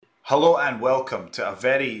Hello and welcome to a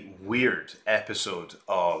very weird episode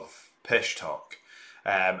of Pish Talk.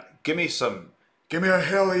 Give me a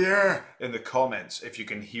hell yeah in the comments if you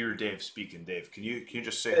can hear Dave speaking. Dave, can you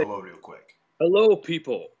just say hello real quick? Hello,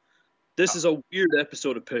 people. This is a weird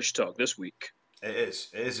episode of Pish Talk this week.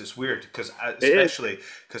 It's weird because It is. especially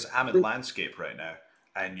because I'm in landscape right now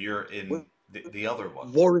and you're in the other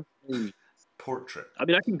one, Warren. portrait. I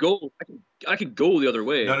mean, I can go. I can go the other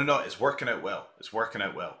way. No, it's working out well. It's working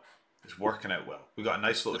out well. It's working out well. We got a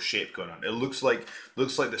nice little shape going on. It looks like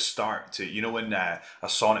the start to when a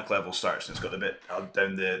Sonic level starts and it's got the bit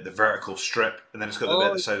down the vertical strip and then it's got the bit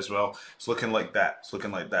at the side as well. It's looking like that. It's looking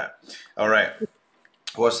like that. All right.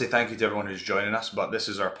 I want to say thank you to everyone who's joining us. But this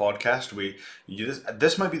is our podcast.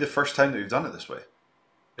 This might be the first time that we've done it this way.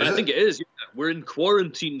 I think it is. Yeah. We're in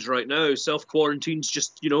quarantines right now. Self quarantines.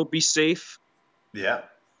 Just be safe. Yeah,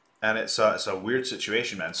 and it's a weird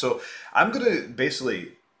situation, man. So I'm gonna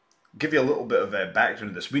basically give you a little bit of a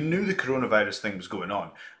background to this. We knew the coronavirus thing was going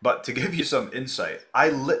on, but to give you some insight, I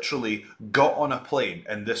literally got on a plane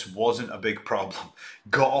and this wasn't a big problem.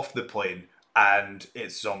 Got off the plane and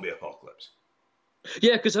it's zombie apocalypse.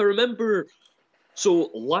 Yeah, because I remember. So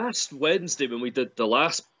last Wednesday when we did the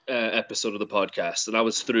last episode of the podcast, and I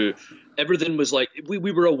was through, everything was like we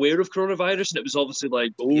were aware of coronavirus, and it was obviously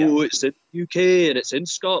like, it's in the UK and it's in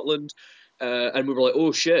Scotland, and we were like,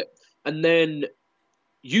 oh shit. And then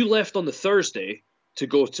you left on the Thursday to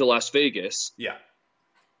go to Las Vegas. Yeah.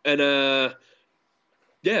 And I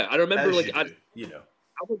remember I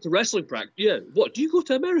went to wrestling practice. Yeah. What, do you go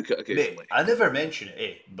to America occasionally? Mate, I never mention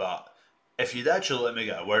it, but if you'd actually let me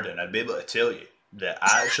get a word in, I'd be able to tell you that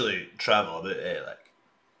I actually travel a bit,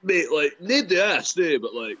 Mate, need the ass there,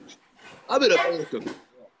 but I'm in America.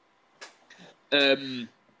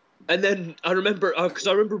 And then I remember, because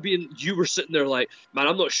I remember you were sitting there like, man,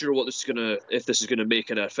 I'm not sure if this is gonna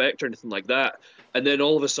make an effect or anything like that. And then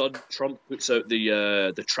all of a sudden, Trump puts out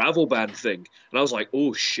the travel ban thing, and I was like,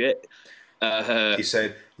 oh shit. He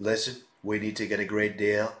said, "Listen, we need to get a great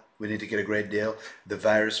deal. We need to get a great deal. The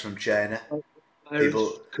virus from China. I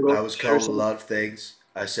was called a lot of things.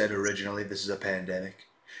 I said originally this is a pandemic,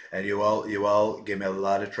 and you all gave me a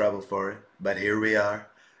lot of trouble for it. But here we are.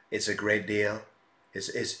 It's a great deal.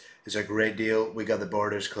 It's a great deal. We got the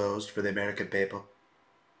borders closed for the American people.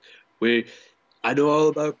 I know all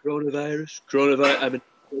about coronavirus.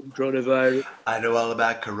 Coronavirus. I know all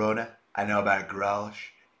about Corona. I know about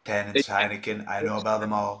Grolsch, Tennant's, Heineken. I know about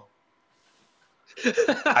them all.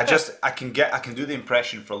 I can do the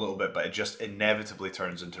impression for a little bit, but it just inevitably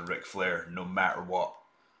turns into Ric Flair no matter what.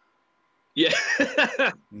 Yeah.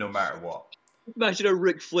 No matter what. Imagine a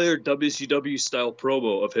Ric Flair WCW style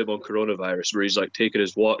promo of him on coronavirus, where he's like taking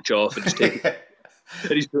his watch off and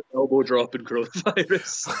and he's elbow dropping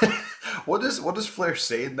coronavirus. What does Flair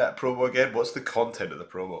say in that promo again? What's the content of the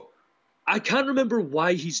promo? I can't remember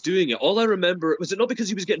why he's doing it. All I remember was it not because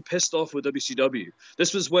he was getting pissed off with WCW.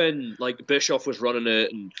 This was when Bischoff was running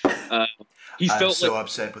it, and I'm so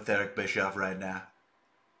upset with Eric Bischoff right now.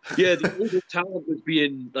 Yeah, the older talent was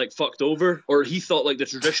being fucked over, or he thought the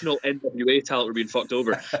traditional NWA talent were being fucked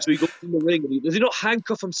over. So he goes in the ring and does he not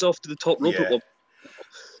handcuff himself to the top rope at one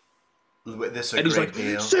point? This is a great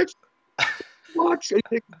deal. Watch, and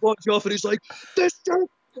he takes his watch off and he's like, this shirt,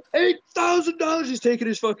 $8,000. He's taking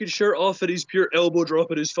his fucking shirt off and he's pure elbow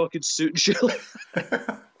dropping his fucking suit and shit.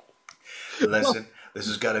 Listen, this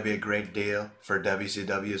has got to be a great deal for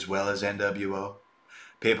WCW as well as NWO.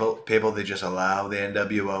 People, they just allow the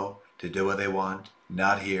NWO to do what they want.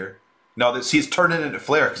 Not here. No, he's turning into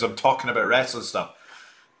Flair because I'm talking about wrestling stuff.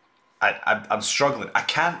 I'm struggling. I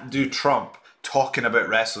can't do Trump talking about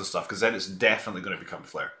wrestling stuff because then it's definitely going to become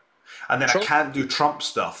Flair. And then I can't do Trump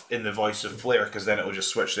stuff in the voice of Flair because then it'll just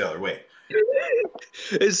switch the other way.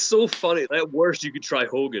 It's so funny. At worst, you could try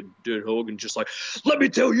Hogan, doing Hogan just let me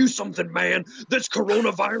tell you something, man. This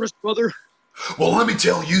coronavirus, brother. Well, let me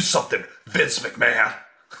tell you something, Vince McMahon.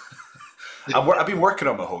 I've been working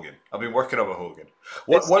on my Hogan. What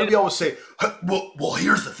do we always say? Well,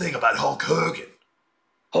 here's the thing about Hulk Hogan.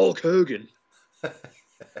 Hulk Hogan.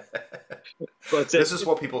 But this is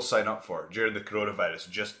what people sign up for during the coronavirus,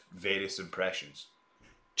 just various impressions.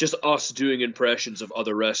 Just us doing impressions of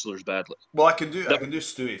other wrestlers badly. Well, I can do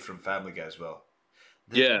Stewie from Family Guy as well.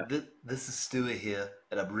 This is Stewie here,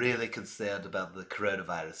 and I'm really concerned about the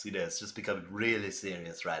coronavirus. It's just becoming really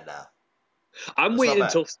serious right now. I'm waiting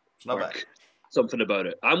until something about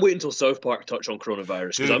it. I'm waiting until South Park touch on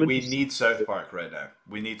coronavirus. Dude, we need South Park right now.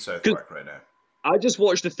 I just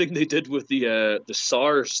watched the thing they did with the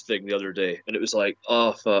SARS thing the other day, and it was like,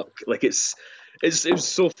 oh fuck! It was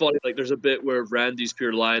so funny. There's a bit where Randy's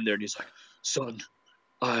pure lying there, and he's like, "Son,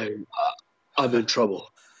 I'm in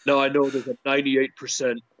trouble. Now I know there's a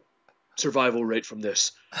 98% survival rate from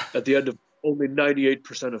this. At the end of only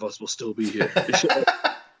 98% of us will still be here.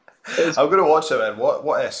 I'm gonna watch that, man.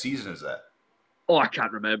 What season is that? Oh, I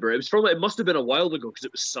can't remember. It must have been a while ago because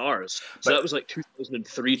it was SARS. So But that was like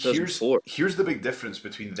 2003, here's 2004. here's the big difference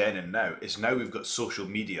between then and now is now we've got social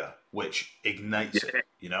media which ignites it,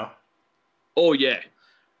 you know? Oh, yeah.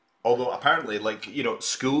 Although apparently, like,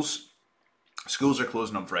 schools are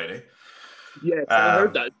closing on Friday. Yeah, I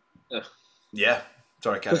heard Um, that. yeah.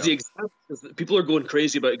 Sorry, carry Because the on. exams, because people are going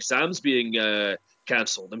crazy about exams being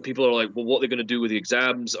cancelled, and people are like, "Well, what are they going to do with the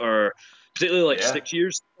exams?" Or particularly like Yeah. 6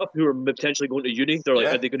 years up who are potentially going to uni. They're like,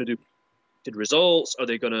 Yeah. "Are they going to do good results? Are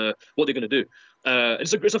they going to what are they going to do?"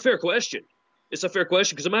 It's a fair question. It's a fair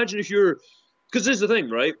question because imagine if because this is the thing,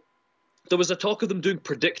 right? There was a talk of them doing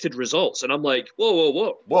predicted results, and I'm like, "Whoa, whoa,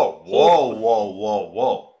 whoa, Whoa, hold whoa, on." whoa, whoa,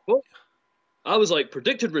 whoa. Whoa. I was like,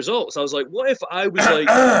 predicted results. I was like, what if I was like,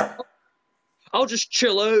 I'll just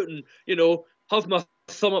chill out and, have my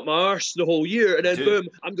thumb up my arse the whole year, and then Dude, boom,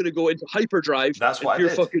 I'm going to go into hyperdrive that's and what I pure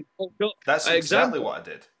did. fucking fuck up That's at exam exactly time. what I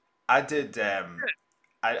did. I did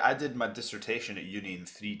I did my dissertation at uni in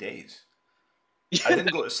 3 days. I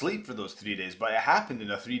didn't go to sleep for those 3 days, but it happened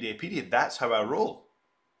in a 3 day period. That's how I roll.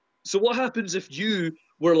 So what happens if you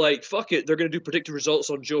were like, fuck it, they're going to do predicted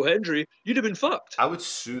results on Joe Hendry? You'd have been fucked. I would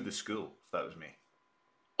sue the school if that was me.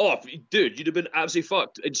 Oh, dude, you'd have been absolutely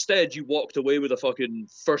fucked. Instead, you walked away with a fucking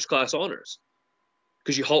first class honours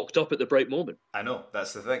because you hulked up at the right moment. I know,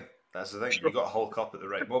 that's the thing. That's the thing. You got to hulk up at the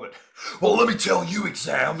right moment. Well, let me tell you,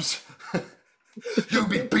 exams. You've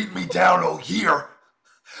been beating me down all year.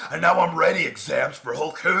 And now I'm ready, exams, for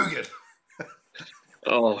Hulk Hogan.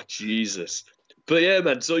 Oh, Jesus. But yeah,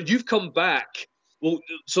 man, so you've come back. Well,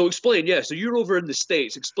 so explain, yeah. So you're over in the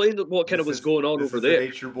States. Explain what kind of was going on over This is there. the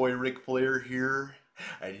Nature Boy Ric Flair here.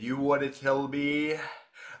 And you want to tell me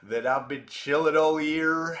that I've been chilling all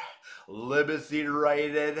year, limousine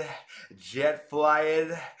riding, jet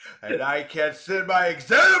flying, and I can't sit my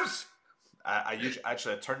exams? I usually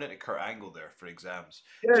actually I turned into Kurt Angle there for exams.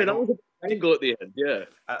 Yeah, Do you that know? was a angle at the end, yeah.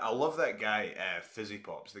 I love that guy, Fizzy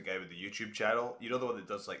Pops, the guy with the YouTube channel. You know the one that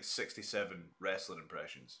does like 67 wrestling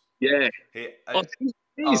impressions. Yeah. Hey, Oh, he's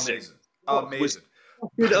amazing. amazing, Fuck, was amazing.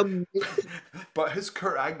 fucking amazing. But his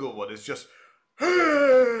Kurt Angle one is just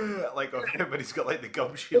like of him when he's got like the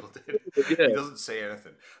gum shield in. Yeah. He doesn't say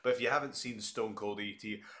anything. But if you haven't seen Stone Cold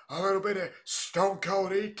E.T., a little bit of Stone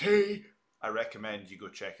Cold E.T., I recommend you go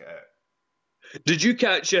check it out. Did you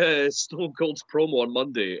catch Stone Cold's promo on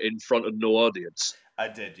Monday in front of no audience? I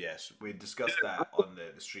did, yes. We discussed that on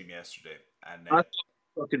the stream yesterday, and I thought it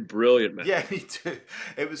was fucking brilliant, man. yeah, me too.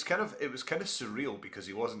 It was kind of surreal because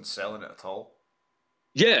he wasn't selling it at all.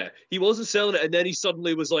 Yeah, he wasn't selling it, and then he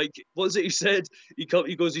suddenly was like, "What was it?" He said,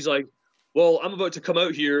 he's like, "Well, I'm about to come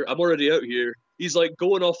out here. I'm already out here." He's like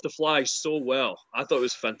going off the fly so well. I thought it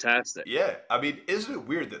was fantastic. Yeah, I mean, isn't it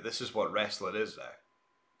weird that this is what wrestling is now?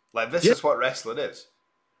 Like, this Yeah. is what wrestling is.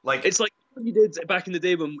 Like, It's like what you did back in the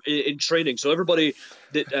day when in training. So everybody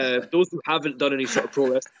that those who haven't done any sort of pro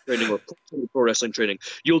wrestling training or pro wrestling training,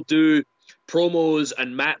 you'll do promos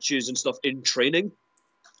and matches and stuff in training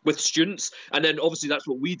with students, and then obviously that's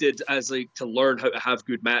what we did as like to learn how to have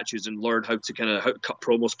good matches and learn how to cut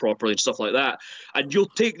promos properly and stuff like that. And you'll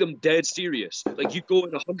take them dead serious. Like you go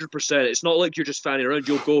in 100%. It's not like you're just fanning around.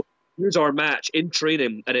 You'll go, here's our match in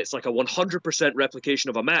training, and it's like a 100% replication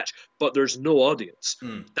of a match, but there's no audience.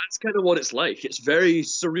 That's kind of what it's like. It's very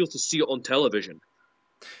surreal to see it on television.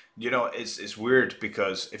 you know, it's weird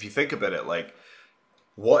because if you think about it, like,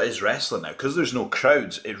 what is wrestling now? Because there's no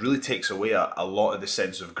crowds, it really takes away a lot of the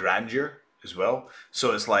sense of grandeur as well.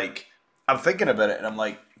 So it's like, I'm thinking about it and I'm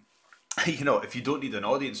like, you know, if you don't need an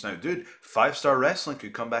audience now, dude, 5-star wrestling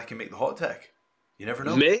could come back and make the hot tag. You never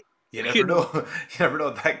know. Mate, You never know. You never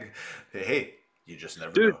know. Hey, you just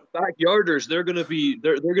never dude, know. backyarders, they're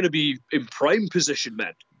gonna be in prime position,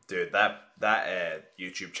 man. Dude, that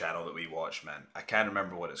YouTube channel that we watch, man, I can't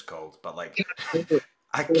remember what it's called, but like,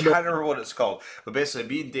 I can't remember what it's called. But basically,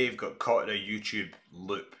 me and Dave got caught in a YouTube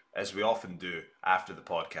loop, as we often do after the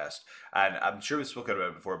podcast. And I'm sure we've spoken about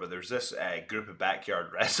it before, but there's this group of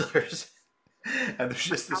backyard wrestlers, and there's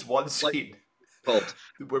just this one scene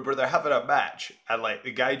where they're having a match, and like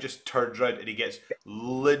the guy just turns around and he gets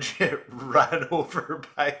legit ran over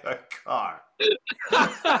by a car.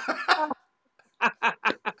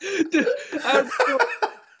 Dude,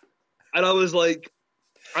 and I was like,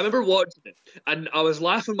 I remember watching it and I was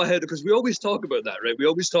laughing my head because we always talk about that, right? We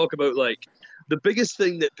always talk about like the biggest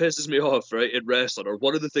thing that pisses me off, right, in wrestling, or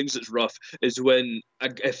one of the things that's rough is when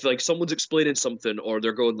if like someone's explaining something or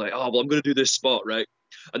they're going like, oh, well, I'm going to do this spot, right?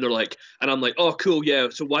 And they're like, and I'm like, oh, cool, yeah.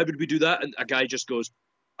 So why would we do that? And a guy just goes,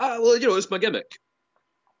 well, it's my gimmick,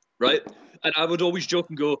 right? And I would always joke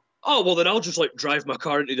and go, oh, well, then I'll just like drive my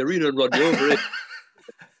car into the arena and run you over it.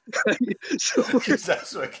 So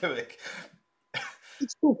that's my gimmick.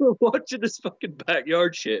 So we're watching this fucking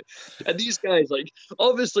backyard shit, and these guys, like,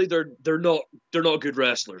 obviously they're not good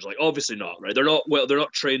wrestlers, like, obviously not, right? They're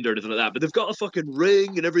not trained or anything like that, but they've got a fucking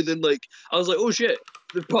ring and everything. Like, I was like, oh shit,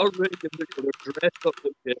 they've got a ring and they're dressed up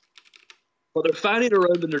like shit, but they're fanning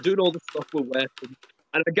around and they're doing all this stuff with Wes,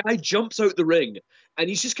 and a guy jumps out the ring. And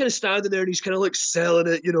he's just kind of standing there and he's kind of like selling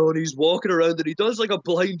it, and he's walking around and he does like a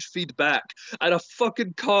blind feedback and a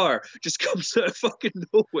fucking car just comes out of fucking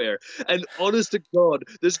nowhere. And honest to God,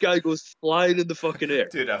 this guy goes flying in the fucking air.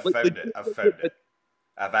 Dude, I've found it.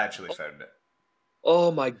 I've actually found it. Oh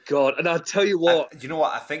my God. And I'll tell you what. You know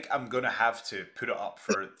what? I think I'm going to have to put it up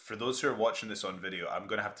for those who are watching this on video. I'm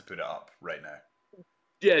going to have to put it up right now.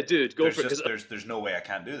 Yeah, dude, go for it. There's no way I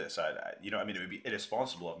can't do this. You know what I mean? It would be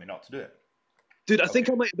irresponsible of me not to do it. Dude, I think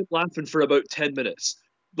I might have been laughing for about 10 minutes,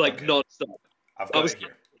 like non-stop. I've got it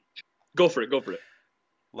here. Go for it.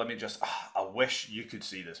 Let me just. I wish you could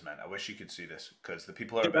see this, man. I wish you could see this because the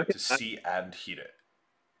people are about to see and hear it.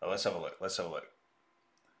 Let's have a look.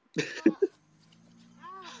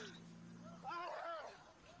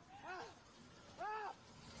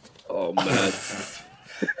 Oh man.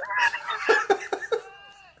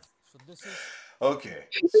 Okay,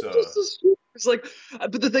 so it's like,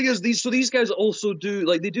 but the thing is, these guys also do,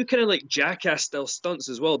 like, they do kind of like jackass style stunts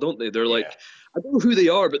as well, don't they? They're like, I don't know who they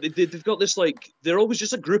are, but they've got this, like, they're always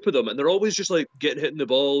just a group of them, and they're always just like getting hit in the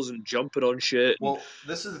balls and jumping on shit. Well,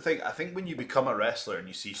 this is the thing. I think when you become a wrestler and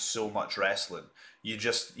you see so much wrestling, you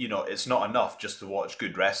just, it's not enough just to watch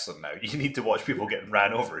good wrestling now. You need to watch people getting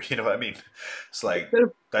ran over. You know what I mean? It's like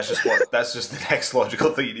that's just the next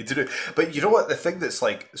logical thing you need to do. But you know what? The thing that's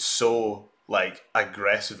like so like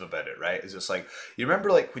aggressive about it, right, is it's like, you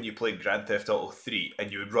remember like when you played Grand Theft Auto 3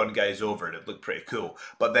 and you would run guys over and it looked pretty cool,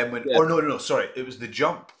 but then when sorry, it was the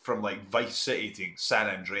jump from like Vice City to San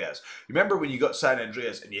Andreas. Remember when you got San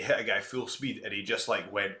Andreas and you hit a guy full speed and he just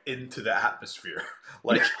like went into the atmosphere?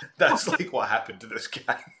 Like, that's like what happened to this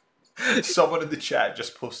guy. Someone in the chat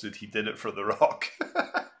just posted he did it for The Rock.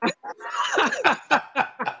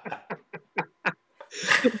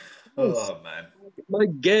 Oh man. My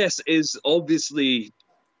guess is obviously,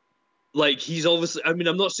 like, he's obviously, I mean,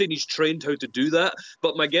 I'm not saying he's trained how to do that,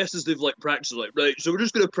 but my guess is they've like practiced, like, right, so we're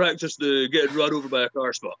just going to practice the getting run over by a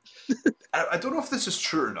car spot. I don't know if this is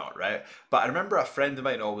true or not, right? But I remember a friend of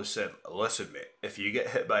mine always said, listen, mate, if you get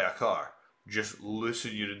hit by a car, just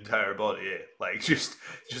loosen your entire body, eh? Like, just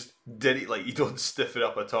did it, like, you don't stiff it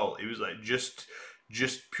up at all. He was like, just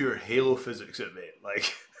pure Halo physics it, mate.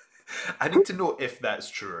 Like, I need to know if that's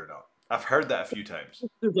true or not. I've heard that a few times.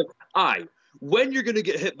 Like, when you're going to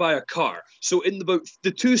get hit by a car, so in about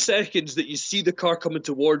the 2 seconds that you see the car coming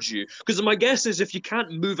towards you, because my guess is if you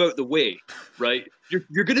can't move out the way, right,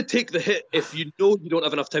 you're going to take the hit if you know you don't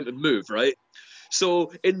have enough time to move, right?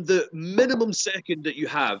 So in the minimum second that you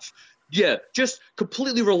have, just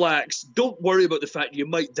completely relax. Don't worry about the fact you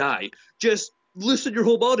might die. Just loosen your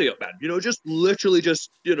whole body up, man. Just literally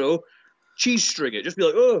cheese string it. Just be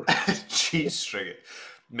like, oh. Cheese string it.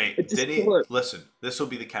 Mate, listen, this will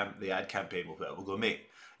be the ad campaign we'll put up. We'll go, mate,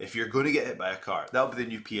 if you're going to get hit by a car, that'll be the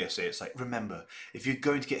new PSA. It's like, remember, if you're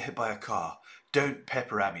going to get hit by a car, don't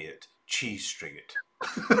pepperami it, cheese string it.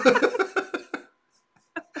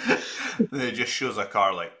 Then it just shows a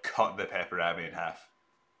car like cut the pepperami in half.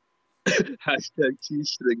 Hashtag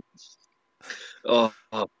cheese string. Oh,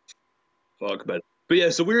 fuck, man. But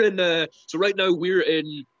yeah, so we're in. So right now we're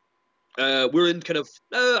in kind of.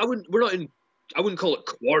 I wouldn't call it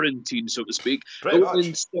quarantine, so to speak. Pretty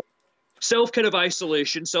much. Self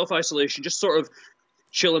isolation, just sort of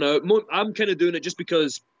chilling out. I'm kind of doing it just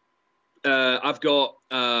because I've got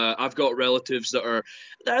relatives that are,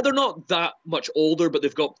 they're not that much older, but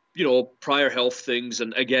they've got prior health things,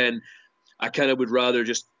 and again, I kind of would rather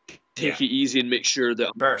just take it easy and make sure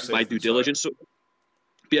that my due diligence. So,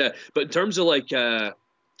 yeah, but in terms of like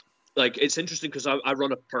it's interesting because I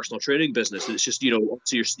run a personal training business. And it's just,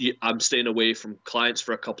 obviously I'm staying away from clients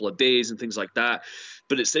for a couple of days and things like that.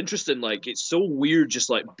 But it's interesting, like, it's so weird just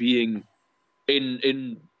like being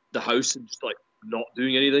in the house and just like not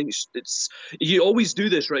doing anything. It's you always do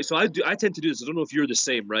this, right? So I tend to do this. I don't know if you're the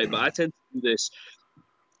same, right? But I tend to do this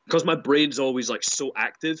because my brain's always like so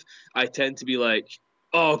active. I tend to be like,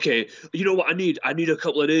 oh, okay, you know what I need? I need a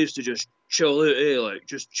couple of days to just chill out, like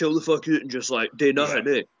just chill the fuck out and just like do nothing,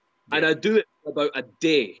 eh? And I do it for about a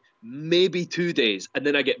day, maybe 2 days, and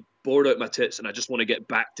then I get bored out my tits and I just want to get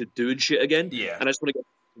back to doing shit again. Yeah. And I just want to get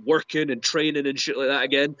working and training and shit like that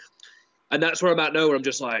again. And that's where I'm at now, where I'm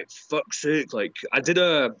just like, fuck's sake. Like,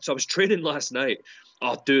 so I was training last night.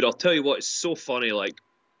 Oh, dude, I'll tell you what, it's so funny. Like,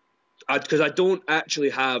 because I don't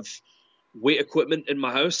actually have weight equipment in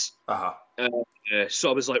my house. So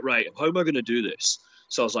I was like, right, how am I going to do this?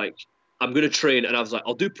 So I was like, I'm going to train. And I was like,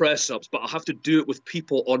 I'll do press-ups, but I'll have to do it with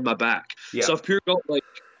people on my back. Yeah. So I've pure got, like,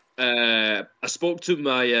 I spoke to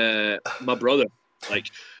my brother, like,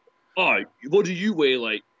 oh, what do you weigh?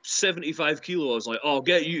 Like, 75 kilo. I was like, oh, I'll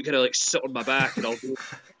get you to kind of like sit on my back and I'll do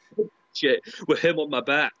shit with him on my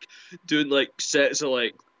back, doing like sets of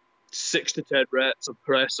like 6 to 10 reps of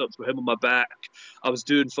press ups with him on my back. I was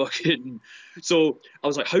doing so I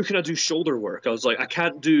was like, how can I do shoulder work? I was like, I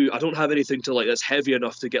don't have anything to like that's heavy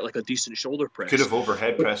enough to get like a decent shoulder press. Could have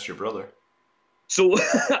overhead pressed your brother. So,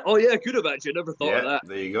 oh yeah, I could have actually. I never thought of that.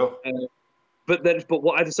 There you go. But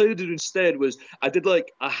what I decided to do instead was I did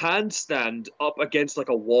like a handstand up against like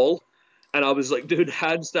a wall, and I was like doing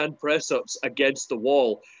handstand press ups against the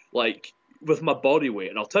wall, like with my body weight.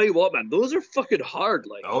 And I'll tell you what, man, those are fucking hard.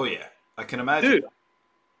 Like, oh yeah, I can imagine. Dude,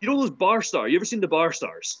 you know those bar stars? You ever seen the bar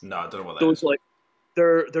stars? No, I don't know what that is. Like,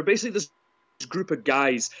 they're basically this group of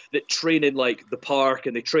guys that train in like the park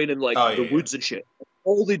and they train in like the woods and shit.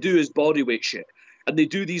 All they do is body weight shit, and they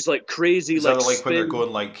do these like crazy is like that like when they're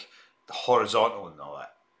going like horizontal and all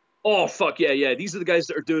that? Oh fuck yeah! These are the guys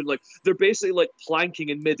that are doing like they're basically like planking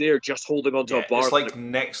in midair, just holding onto a bar. It's like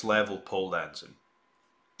next level pole dancing.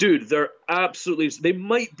 Dude, they're absolutely. They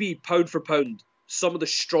might be pound for pound some of the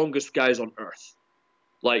strongest guys on earth.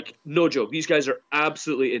 Like no joke, these guys are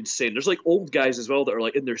absolutely insane. There's like old guys as well that are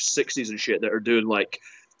like in their 60s and shit that are doing like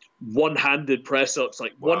one-handed press ups,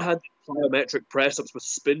 like one-handed plyometric press ups with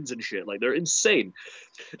spins and shit. Like they're insane,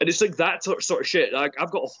 and it's like that sort of shit. Like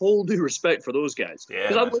I've got a whole new respect for those guys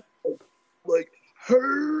because I'm like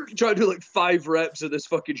trying to do like 5 reps of this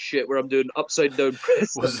fucking shit where I'm doing upside down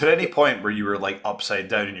press. Was there any point where you were like upside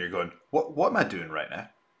down and you're going, what am I doing right now?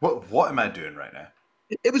 What am I doing right now?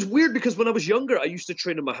 It was weird because when I was younger, I used to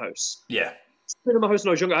train in my house. Yeah, train in my house when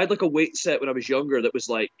I was younger. I had like a weight set when I was younger that was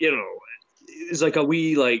like, you know. It's like a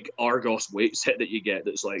wee like Argos weight set that you get.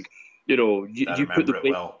 That's like, you know, you put the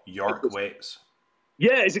weight. Well, York weights.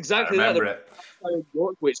 Yeah, it's exactly that.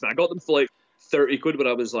 York weights, man. I got them for like 30 quid when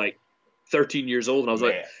I was like 13 years old, and I was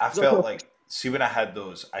like, I felt like, see, when I had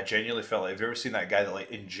those, I genuinely felt like, have you ever seen that guy that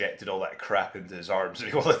like injected all that crap into his arms and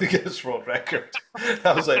he wanted to get his world record?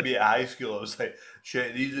 That was like me at high school. I was like,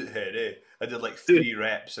 shit, these are head, eh? I did like 3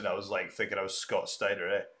 reps, and I was like thinking I was Scott Steiner,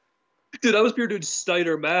 eh? Dude, I was pure doing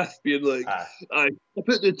Steiner math, being like, I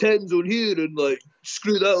put the tens on here and like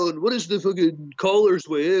screw that on. What is the fucking collars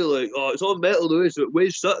weigh? Eh? Like, oh, it's all metal though, so it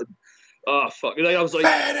weighs something. Oh fuck! And I was like,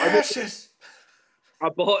 I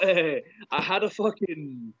bought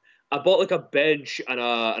like a bench and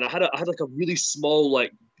I had like a really small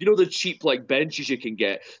like the cheap like benches you can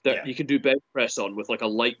get that you can do bench press on with like a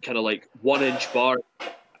light kind of like 1-inch bar.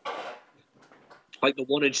 Like the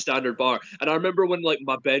 1-inch standard bar. And I remember when like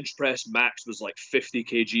my bench press max was like 50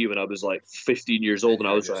 kg when I was like 15 years old, and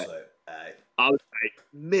I was like,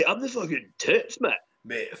 mate, I'm the fucking tits, man.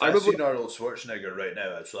 Mate, if I seen Arnold Schwarzenegger right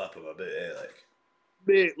now, I'd slap him a bit, eh? Like,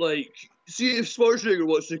 mate, like, see if Schwarzenegger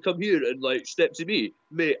wants to come here and like step to me,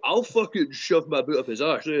 mate, I'll fucking shove my boot up his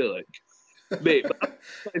arse, eh? Like, mate,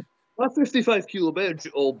 my 55 kilo bench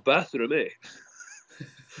all bathroom, eh?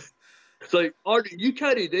 It's like, you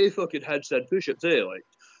carry day fucking handstand push-ups, eh? Like,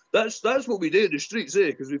 that's what we do in the streets, eh?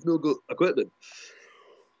 Because we've no got equipment.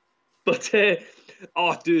 But,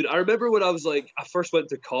 oh, dude, I remember when I was like, I first went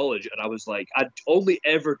to college and I was like, I'd only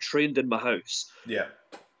ever trained in my house. Yeah.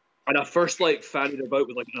 And I first like fannied about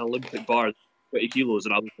with like an Olympic bar, 20 kilos,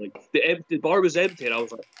 and I was like, the bar was empty, and I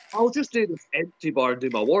was like, I'll just do this empty bar and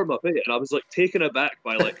do my warm-up, eh? And I was like taken aback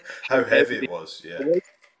by like how heavy it was, yeah.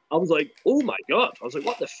 I was like, oh my God. I was like,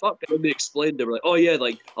 what the fuck? And then they explained, they were like, oh yeah,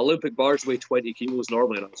 like Olympic bars weigh 20 kilos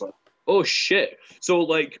normally. And I was like, oh shit. So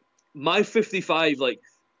like my 55, like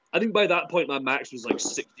I think by that point my max was like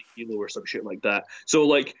 60 kilo or some shit like that. So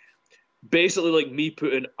like basically like me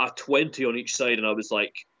putting a 20 on each side, and I was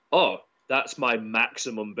like, oh, that's my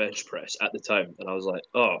maximum bench press at the time. And I was like,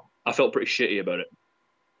 oh, I felt pretty shitty about it.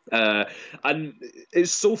 And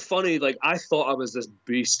it's so funny. Like I thought I was this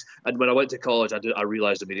beast, and when I went to college, I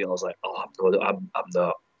realized immediately. I was like, "Oh, I'm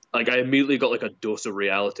not." Like I immediately got like a dose of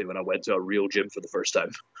reality when I went to a real gym for the first time.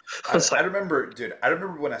 I remember, dude. I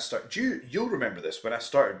remember when I started. You'll remember this when I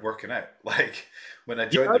started working out. Like when I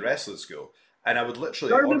joined the wrestling school, and I would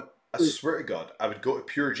literally, I swear to God, I would go to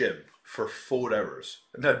Pure Gym for 4 hours,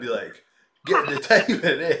 and I'd be like, Getting the time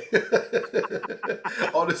in,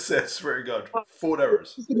 Honestly, I swear to God, 4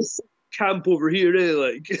 hours. Camp over here,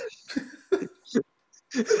 like.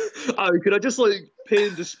 Could I just like pay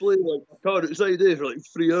and display like my card outside there for like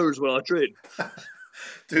 3 hours while I train?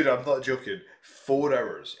 Dude, I'm not joking. 4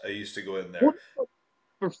 hours I used to go in there. What?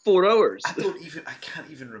 For 4 hours? I can't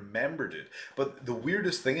even remember, dude. But the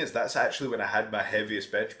weirdest thing is that's actually when I had my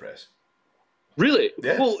heaviest bench press. Really?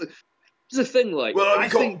 Yeah. Well, it's a thing like. Well, I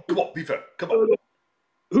mean, come on, be fair. Come on.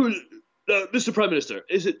 Mr. Prime Minister,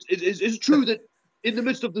 is it true that in the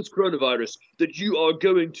midst of this coronavirus that you are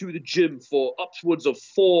going to the gym for upwards of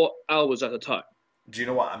 4 hours at a time? Do you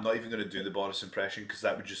know what? I'm not even going to do the Boris impression because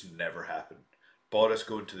that would just never happen. Boris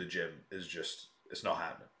going to the gym is just, it's not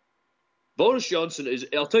happening. Boris Johnson is,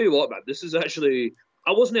 I'll tell you what, man, this is actually,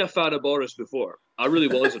 I wasn't a fan of Boris before. I really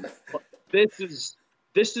wasn't. But this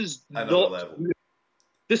is Another not level.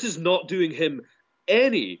 This is not doing him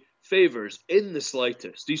any favors in the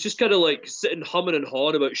slightest. He's just kind of like sitting humming and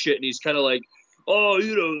hawing about shit, and he's kind of like, oh,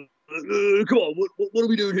 come on, what are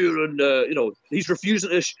we doing here? And he's refusing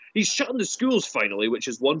to. He's shutting the schools finally, which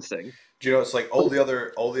is one thing. Do you know? It's like all the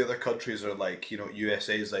other countries are like,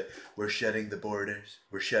 USA is like, we're shutting the borders,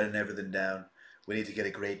 we're shutting everything down. We need to get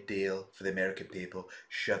a great deal for the American people.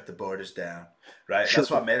 Shut the borders down, right? That's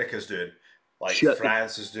what America's doing. Like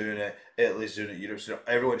France is doing it, Italy's doing it, Europe's doing it.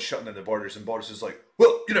 Everyone's shutting down the borders, and Boris is like,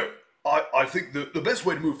 well, I think the best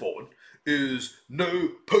way to move forward is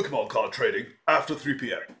no Pokemon card trading after 3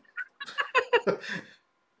 p.m.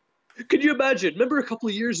 Can you imagine? Remember a couple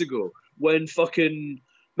of years ago when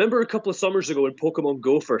remember a couple of summers ago when Pokemon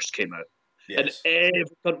Go first came out? Yes. And every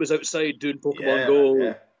cunt was outside doing Pokemon Go.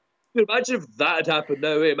 Yeah. Imagine if that had happened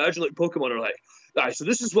now, Imagine like Pokemon are like, alright, so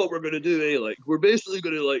this is what we're gonna do, Like we're basically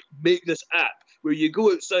gonna like make this app where you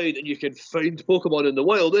go outside and you can find Pokemon in the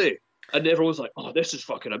wild, And everyone's like, oh, this is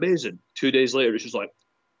fucking amazing. 2 days later, it's just like,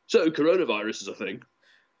 so coronavirus is a thing.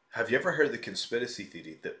 Have you ever heard the conspiracy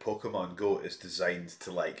theory that Pokemon Go is designed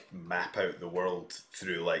to like map out the world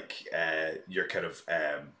through like your kind of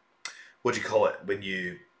what do you call it when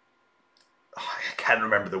you I can't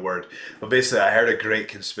remember the word, but basically I heard a great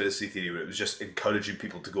conspiracy theory where it was just encouraging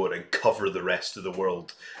people to go in and cover the rest of the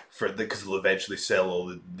world because they'll eventually sell all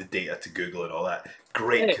the data to Google and all that.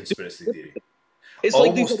 Great conspiracy theory. It's almost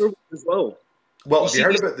like these other ones as well. Well, have you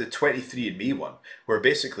heard about the 23andMe one? Where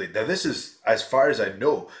basically, now this is, as far as I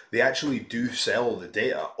know, they actually do sell the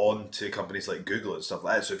data onto companies like Google and stuff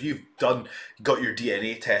like that. So if you've got your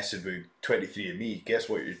DNA tested with 23andMe, guess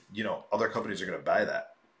what? Other companies are going to buy that.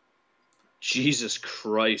 Jesus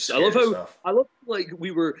Christ. Scary stuff. I love like we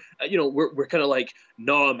were, we're kind of like,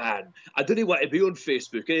 nah, man, I didn't want to be on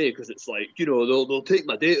Facebook, because it's like, they'll take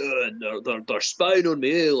my data and they're spying on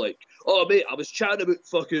me, like, oh, mate, I was chatting about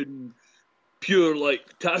fucking pure,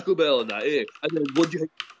 like, Taco Bell and that, And then what do you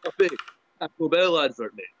think? Taco Bell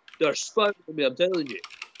advert, mate. They're spying on me, I'm telling you.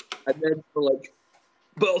 And then they're like,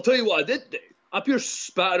 but I'll tell you what I did do. I pure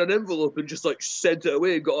spat in an envelope and just like sent it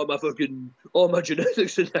away and got all my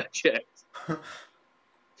genetics in that checked.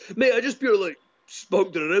 Mate, I just pure like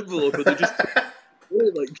spunked in an envelope and they just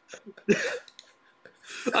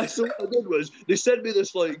so what I did was they sent me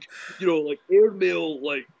this like airmail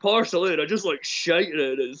like parcel in. I just like shite in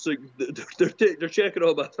it and it's like they're checking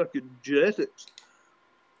all my fucking genetics.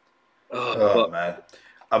 Man,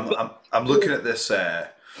 I'm looking at this.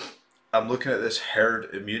 I'm looking at this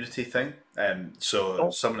herd immunity thing, and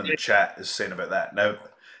so someone in the chat is saying about that. Now,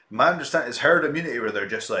 my understanding is herd immunity where they're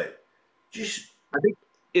just like, I think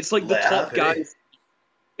it's like the top guys.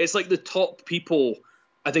 It's like the top people,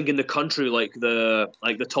 I think, in the country, like the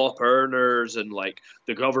top earners and like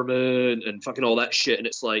the government and fucking all that shit. And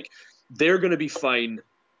it's like they're gonna be fine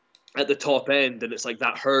at the top end, and it's like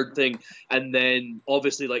that herd thing. And then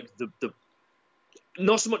obviously like the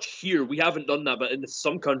not so much here, we haven't done that, but in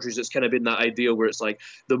some countries it's kind of been that idea where it's like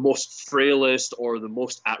the most frailest or the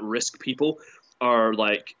most at-risk people are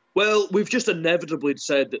like, well, we've just inevitably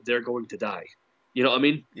said that they're going to die. You know what I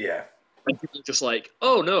mean? Yeah. And people are just like,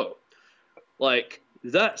 oh no, like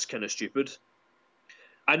that's kind of stupid.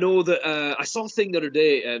 I know that I saw a thing the other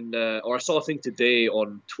day, or I saw a thing today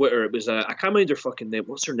on Twitter. It was I can't remember her fucking name.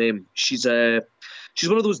 What's her name? She's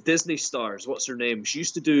one of those Disney stars. What's her name? She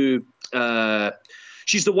used to do.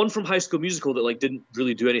 She's the one from High School Musical that like didn't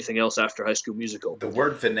really do anything else after High School Musical. The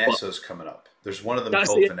word Vanessa's coming up. There's one of them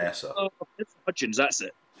called Vanessa. Hutchins, that's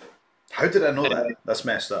it. How did I know that? That's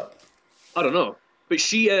messed up. I don't know. But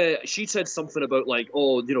she said something about like,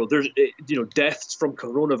 oh, there's deaths from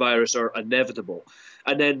coronavirus are inevitable,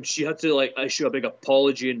 and then she had to like issue a big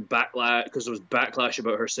apology and backlash because there was backlash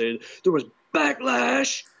about her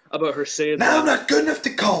saying that. Now I'm not good enough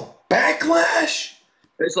to call Backlash?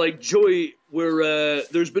 It's like, Joey,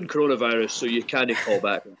 there's been coronavirus, so you can't call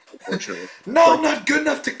back, unfortunately. No, I'm not good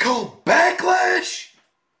enough to call Backlash?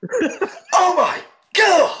 Oh my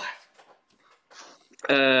god!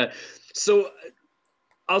 So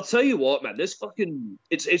I'll tell you what, man, this fucking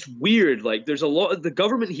it's weird. Like, there's a lot of the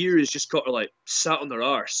government here is just kind of like sat on their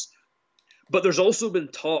arse. But there's also been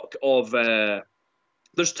talk of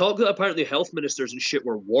there's talk that apparently health ministers and shit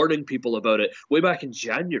were warning people about it way back in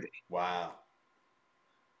January. Wow.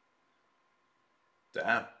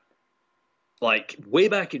 Damn. Like, way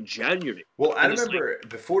back in January. Well, I remember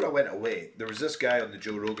before I went away, there was this guy on the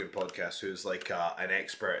Joe Rogan podcast who's like an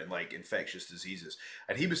expert in like infectious diseases,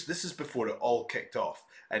 and this is before it all kicked off,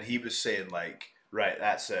 and he was saying like, right,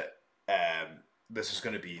 that's it. This is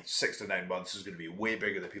going to be 6 to 9 months. This is going to be way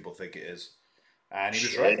bigger than people think it is, and he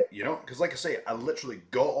was right. You know, because like I say, I literally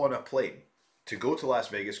got on a plane to go to Las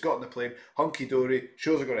Vegas. Got on the plane, hunky dory,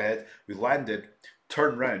 shows are going ahead. We landed.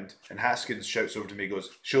 Turned round and Haskins shouts over to me,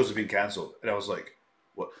 goes, "Shows have been cancelled." And I was like,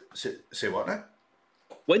 "What? Say what now?"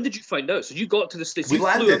 When did you find out? So you got to the States. We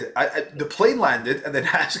landed. The plane landed, and then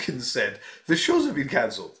Haskins said, "The shows have been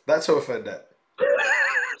cancelled." That's how I found out.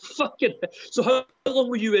 Fucking. So how long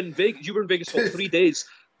were you in Vegas? You were in Vegas for 3 days.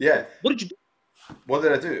 Yeah. What did you do? What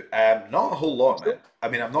did I do? Not a whole lot, man. I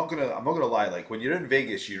mean, I'm not gonna lie. Like, when you're in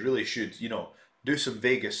Vegas, you really should, do some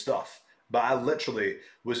Vegas stuff. But I literally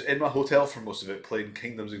was in my hotel for most of it, playing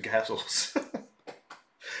Kingdoms and Castles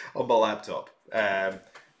on my laptop.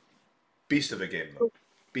 Beast of a game, though.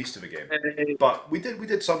 Beast of a game. But we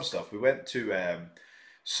did some stuff. We went to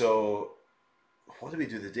so what did we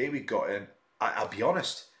do the day we got in? I'll be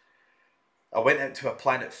honest. I went into a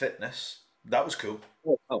Planet Fitness. That was cool.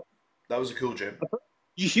 Oh. That was a cool gym.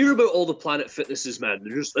 You hear about all the Planet Fitnesses, man.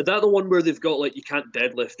 Is that the one where they've got like you can't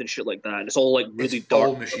deadlift and shit like that, and it's all like really dark.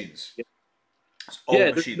 All machines. It's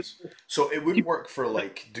all machines. So it wouldn't work for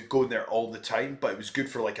like going there all the time, but it was good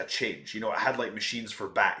for like a change. It had like machines for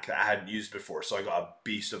back that I hadn't used before, so I got a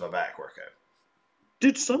beast of a back workout.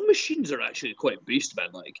 Dude, some machines are actually quite beast, man.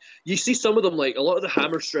 Like, you see some of them, like a lot of the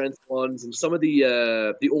hammer strength ones and some of the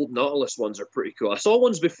old Nautilus ones are pretty cool. I saw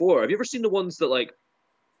ones before. Have you ever seen the ones that like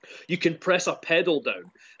you can press a pedal down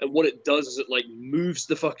and what it does is it like moves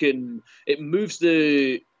the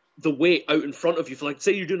weight out in front of you for like,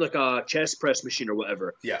 say you're doing like a chest press machine or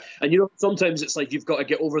whatever. Yeah. And sometimes it's like you've got to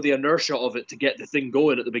get over the inertia of it to get the thing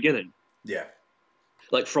going at the beginning. Yeah.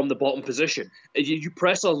 Like from the bottom position. And you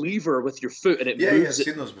press a lever with your foot and it moves. Yeah, I've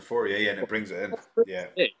seen those before. Yeah, and it brings it in. Yeah.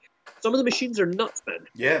 Some of the machines are nuts, man.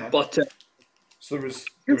 Yeah, man. But so there was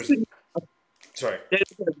sorry.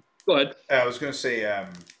 Go ahead. I was going to say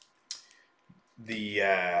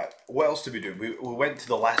what else did we do? We went to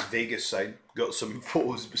the Las Vegas sign, got some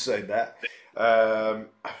photos beside that.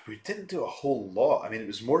 We didn't do a whole lot. I mean, it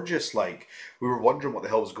was more just like we were wondering what the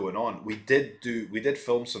hell was going on. We did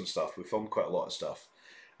film some stuff. We filmed quite a lot of stuff.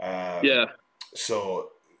 So,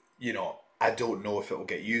 I don't know if it will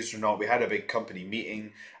get used or not. We had a big company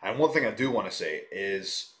meeting, and one thing I do want to say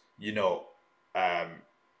is,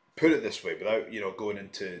 put it this way, without going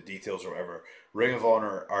into details or whatever, Ring of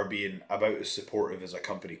Honor are being about as supportive as a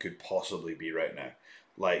company could possibly be right now.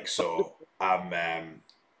 Like, so I'm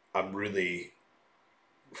really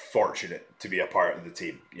fortunate to be a part of the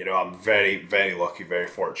team. I'm very, very lucky, very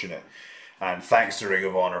fortunate, and thanks to Ring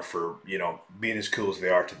of Honor for being as cool as they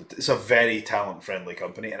are. It's a very talent friendly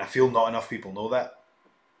company, and I feel not enough people know that.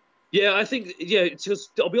 Yeah, I think, because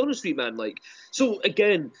I'll be honest with you, man, like, so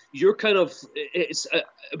again, you're kind of, it's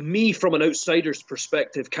me from an outsider's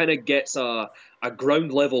perspective kind of gets a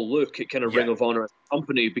ground level look at kind of Ring of Honor as a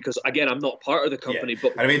company, because again, I'm not part of the company,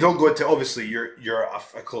 but... And I mean, don't go into, obviously, you're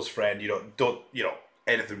a close friend, don't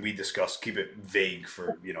anything we discuss, keep it vague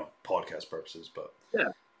for, podcast purposes, but... Yeah.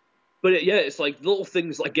 But it's like little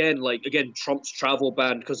things, again, Trump's travel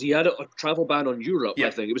ban, because he had a travel ban on Europe, I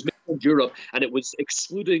think. It was made in Europe, and it was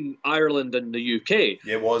excluding Ireland and the UK.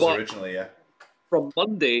 Yeah, it was originally, yeah. From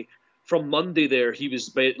Monday there, he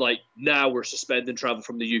was like, now we're suspending travel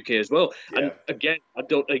from the UK as well. Yeah. And again,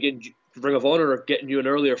 Ring of Honor are getting you an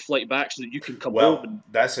earlier flight back so that you can come home. Well,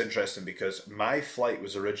 that's interesting, because my flight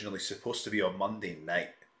was originally supposed to be on Monday night.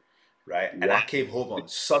 Right, and I came home on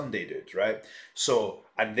Sunday, dude. Right, so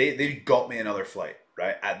and they got me another flight,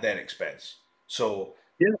 right, at their expense. So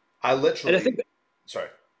I literally, and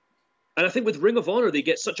I think with Ring of Honor, they've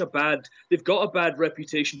got a bad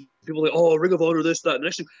reputation. People are like, oh, Ring of Honor, this, that, and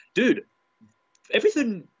this. Dude,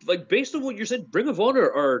 everything like based on what you're saying, Ring of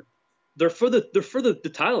Honor they're for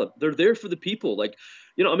the talent. They're there for the people. Like,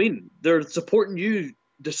 you know what I mean? They're supporting you.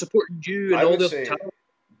 And all the talent.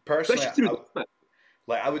 Personally,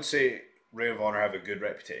 I would say Ring of Honor have a good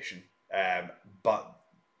reputation, but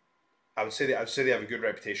I would say they have a good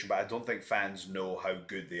reputation, but I don't think fans know how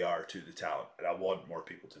good they are to the talent, and I want more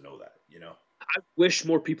people to know that. You know. I wish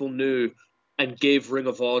more people knew and gave Ring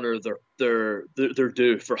of Honor their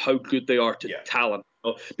due for how good they are to Yeah. talent.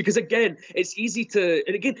 Because again, it's easy to,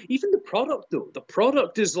 and again, even the product though, the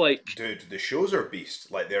product is like, Dude, the shows are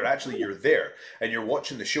beast. Like they're actually you're there and you're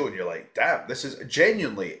watching the show and you're like, damn, this is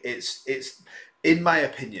genuinely it's in my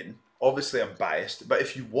opinion, obviously I'm biased, but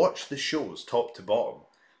if you watch the shows top to bottom,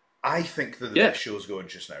 I think they're the yeah, best shows going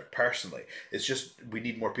just now, personally. It's just we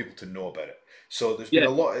need more people to know about it. So there's been yeah.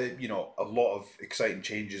 a lot of a lot of exciting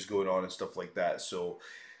changes going on and stuff like that. So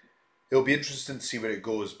it'll be interesting to see where it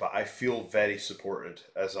goes, but I feel very supported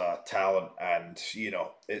as a talent, and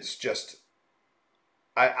it's just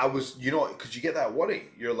I was because you get that worry.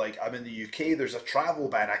 You're like, I'm in the UK. There's a travel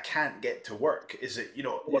ban. I can't get to work. Is it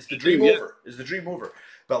What is the to do, dream yeah. over? Is the dream over?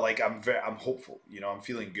 But like I'm hopeful. I'm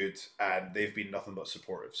feeling good, and they've been nothing but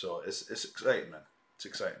supportive. So it's exciting, man. It's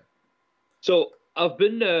exciting. So I've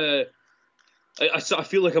been, I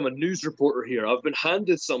feel like I'm a news reporter here. I've been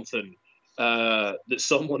handed something that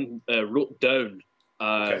someone wrote down,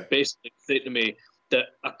 Okay. basically saying to me that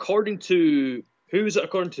according to, who is it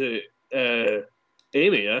according to?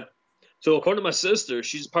 Amy, yeah. So according to my sister,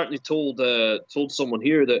 she's apparently told someone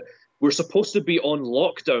here that we're supposed to be on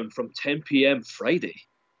lockdown from 10 p.m. Friday.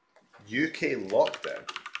 UK lockdown.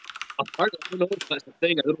 Apparently, I don't know if that's the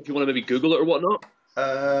thing. I don't know if you want to maybe Google it or whatnot.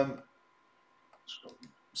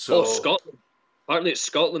 So Scotland. Apparently, it's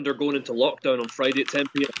Scotland are going into lockdown on Friday at 10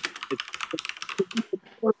 p.m.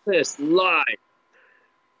 What's this? Live.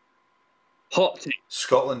 Hot take.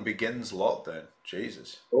 Scotland begins lockdown.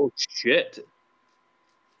 Jesus. Oh, shit.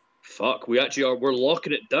 Fuck, we actually are. We're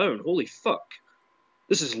locking it down. Holy fuck.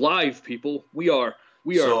 This is live, people. We are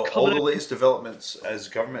So all coming the out. latest developments as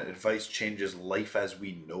government advice changes life as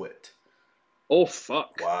we know it. Oh,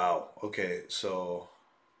 fuck. Wow. Okay, so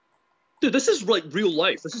Dude, this is like real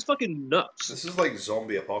life. This is fucking nuts. this is like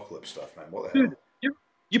zombie apocalypse stuff, man. What the hell? Dude,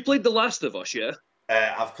 you played The Last of Us, yeah?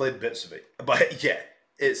 I've played bits of it, but yeah,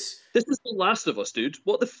 it's This is The Last of Us, dude.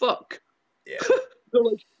 What the fuck? yeah. They're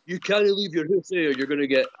like, you can't leave your house there. You're going to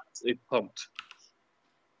get absolutely pumped.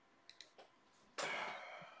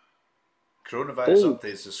 Coronavirus Oh.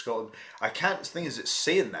 updates to Scotland. I can't. The thing is, it's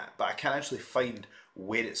saying that, but I can't actually find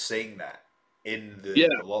where it's saying that in the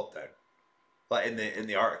lockdown, like in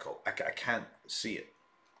the article. I can't see it.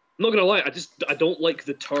 I'm not gonna lie, I don't like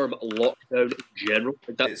the term lockdown in general.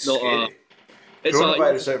 Like, that's It's not scary. it's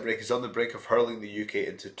Coronavirus outbreak is on the brink of hurling the UK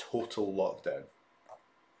into total lockdown.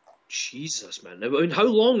 Jesus, man. I mean, how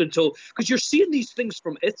long until? Because you're seeing these things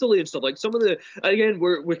from Italy and stuff. Like some of the, again,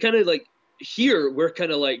 we're kind of like here. We're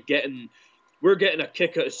kind of like getting a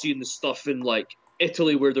kick out of seeing the stuff in like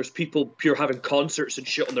Italy where there's people pure having concerts and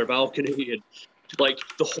shit on their balcony and like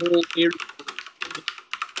the whole area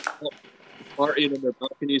partying on their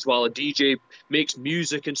balconies while a DJ makes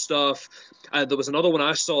music and stuff. And there was another one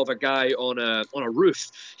I saw of a guy on a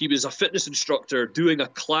roof. He was a fitness instructor doing a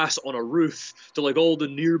class on a roof to like all the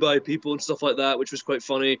nearby people and stuff like that, which was quite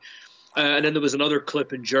funny. And then there was another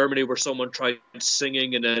clip in Germany where someone tried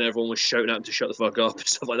singing and then everyone was shouting at him to shut the fuck up and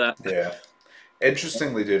stuff like that. Yeah.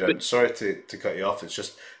 Interestingly, dude, I'm sorry to cut you off. It's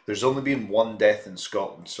just there's only been one death in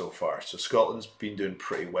Scotland so far, so Scotland's been doing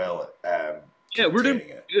pretty well at Yeah, we're doing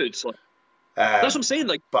containing it. good. So, that's what I'm saying.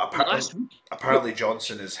 Like But last week, apparently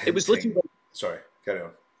Johnson is hinting. it was literally like, Sorry, carry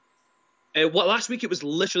on. last week it was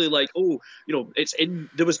literally like, oh, it's in.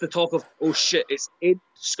 There was the talk of, oh shit, it's in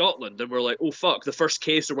Scotland, and we're like, oh fuck, the first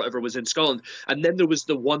case or whatever was in Scotland, and then there was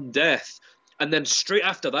the one death, and then straight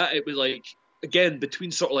after that it was like, again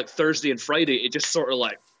between sort of like Thursday and Friday, it just sort of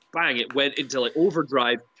like bang, it went into like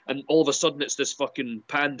overdrive, and all of a sudden it's this fucking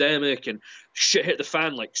pandemic and shit hit the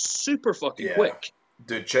fan like super fucking quick.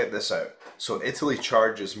 Dude, check this out. So Italy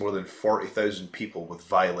charges more than 40,000 people with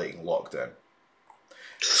violating lockdown.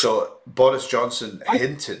 So Boris Johnson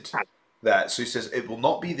hinted that. So he says it will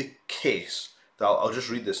not be the case that I'll just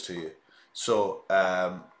read this to you. So,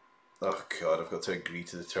 oh god, I've got to agree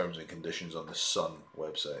to the terms and conditions on the Sun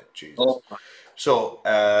website. Jesus. Oh. So,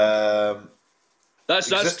 that's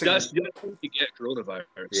you get coronavirus.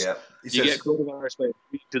 Yeah, you get coronavirus by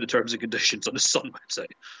agreeing to the terms and conditions on the Sun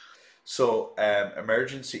website. So,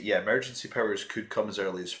 emergency powers could come as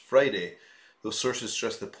early as Friday. Those sources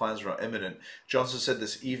stress the plans are not imminent. Johnson said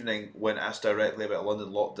this evening when asked directly about London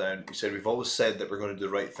lockdown, he said, "We've always said that we're going to do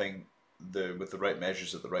the right thing with the right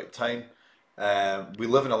measures at the right time. We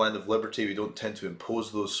live in a land of liberty. We don't tend to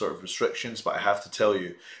impose those sort of restrictions, but I have to tell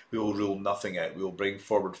you, we will rule nothing out. We will bring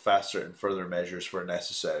forward faster and further measures where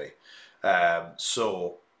necessary."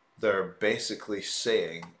 So, they're basically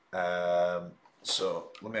saying. So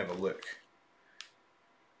let me have a look.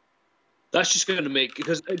 That's just going to make,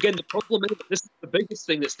 because again, the problem is, this is the biggest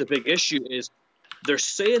thing that's the big issue, is they're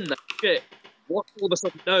saying that shit. What all of a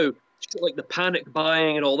sudden now, shit like the panic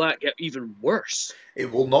buying and all that get even worse. It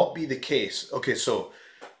will not be the case. Okay, so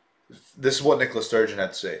this is what Nicola Sturgeon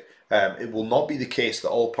had to say. It will not be the case that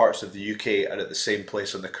all parts of the UK are at the same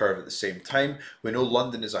place on the curve at the same time. We know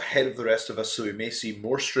London is ahead of the rest of us, so we may see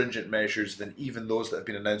more stringent measures than even those that have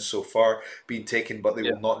been announced so far being taken, but they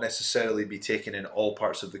will not necessarily be taken in all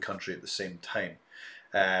parts of the country at the same time.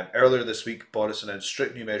 Earlier this week, Boris announced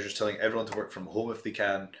strict new measures telling everyone to work from home if they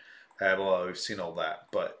can. Well, we've seen all that.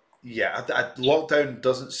 But yeah, lockdown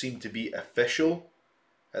doesn't seem to be official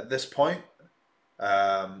at this point.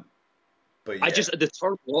 But yeah. The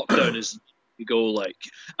term lockdown is, you go like,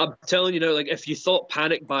 I'm telling you now, like if you thought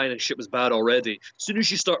panic buying and shit was bad already, as soon as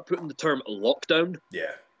you start putting the term lockdown,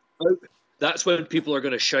 that's when people are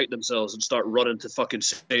going to shite themselves and start running to fucking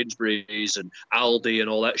Sainsbury's and Aldi and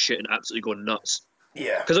all that shit and absolutely going nuts.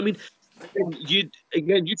 Yeah. Because I mean,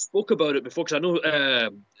 you spoke about it before, because I know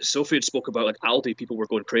Sophie had spoke about like Aldi, people were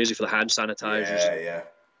going crazy for the hand sanitizers,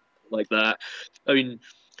 like that. I mean,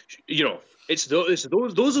 you know, it's those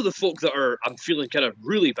are the folk that I'm feeling kind of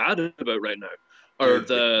really bad about right now. Or dude,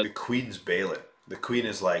 the Queen's bailing. The Queen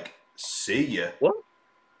is like, see ya. What?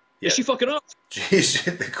 Yeah. Is she fucking up? Jeez,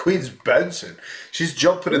 the Queen's bouncing. She's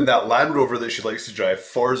jumping in that Land Rover that she likes to drive,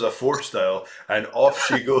 Forza 4 style, and off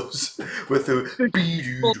she goes with the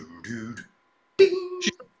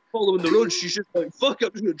She's following the road. She's just like, fuck,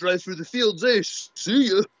 I'm just going to drive through the fields, eh? See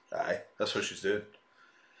ya. Aye, that's what she's doing.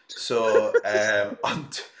 So,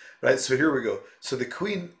 right, so here we go. So the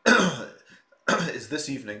Queen is this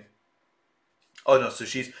evening. Oh no, so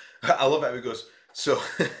she's. I love how it goes. So,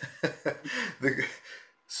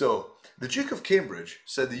 the Duke of Cambridge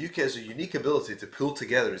said the UK has a unique ability to pull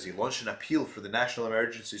together as he launched an appeal for the National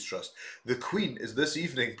Emergencies Trust. The Queen is this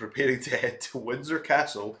evening preparing to head to Windsor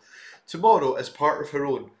Castle tomorrow as part of her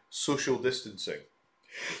own social distancing.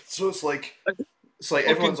 So it's like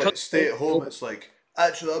everyone's like, stay at home. It's like,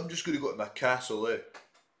 actually, I'm just going to go to my castle, eh?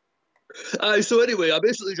 So anyway, I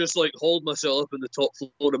basically just like hauled myself up in the top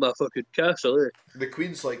floor of my fucking castle, eh? The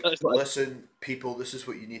Queen's like, listen, people, this is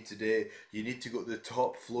what you need to do. You need to go to the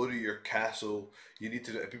top floor of your castle. You need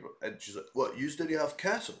to do it. And she's like, what, you didn't have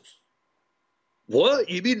castles? What?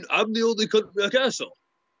 You mean I'm the only country with a castle?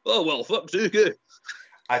 Oh, well, fuck's sake, eh?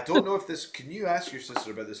 I don't know if this... Can you ask your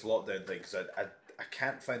sister about this lockdown thing? Because I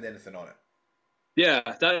can't find anything on it. Yeah,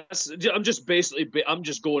 I'm just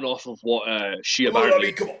going off of what she Come apparently... on, I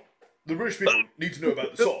mean, come on. The British people need to know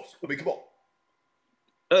about the sauce. I mean, come on.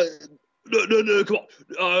 No, come on.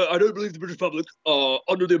 I don't believe the British public are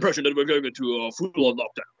under the impression that we're going into a full-on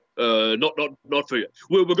lockdown. Not for you.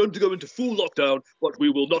 We're going to go into full lockdown, but we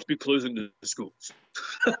will not be closing the schools.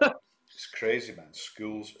 It's crazy, man.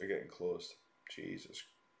 Schools are getting closed. Jesus.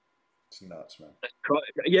 It's nuts, man.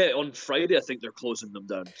 Yeah, on Friday, I think they're closing them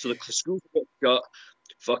down. So the schools got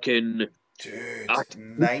fucking... Dude,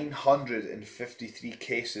 953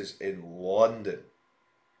 cases in London.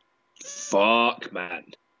 Fuck, man.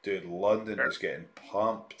 Dude, London is getting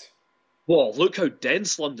pumped. Well, look how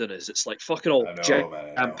dense London is. It's like fucking all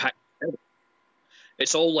jam-packed.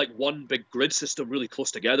 It's all like one big grid system really close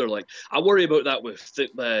together. Like, I worry about that with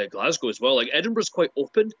Glasgow as well. Like, Edinburgh's quite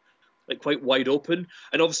open, like quite wide open.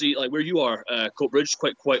 And obviously, like where you are, Coatbridge,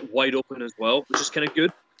 quite wide open as well, which is kind of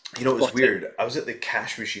good. You know, it was weird. I was at the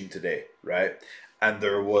cash machine today, right? And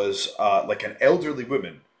there was like an elderly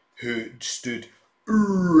woman who stood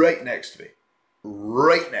right next to me.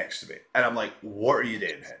 And I'm like, what are you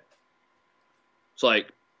doing here? It's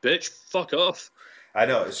like, bitch, fuck off. I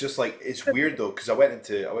know. It's just like, it's weird though, because I went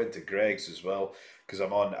into Greg's as well, because I'm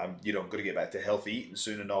going to get back to healthy eating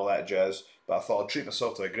soon and all that jazz. But I thought I'd treat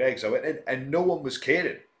myself to a Greg's. I went in and no one was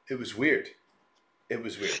caring. It was weird.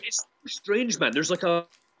 It's strange, man. There's like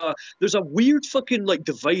there's a weird fucking like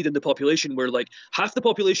divide in the population where like half the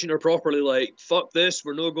population are properly like, fuck this,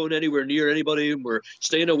 we're not going anywhere near anybody and we're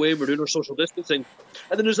staying away, we're doing our social distancing.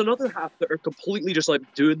 And then there's another half that are completely just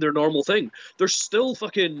like doing their normal thing. There's still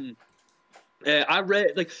fucking... I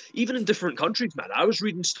read, like, even in different countries, man, I was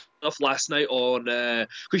reading stuff last night on...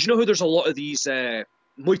 Because you know how there's a lot of these Muay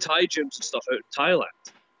Thai gyms and stuff out in Thailand?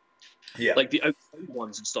 Yeah. Like the outside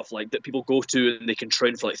ones and stuff like that people go to and they can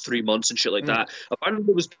train for like 3 months and shit like that. Apparently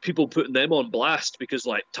there was people putting them on blast because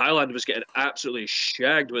like Thailand was getting absolutely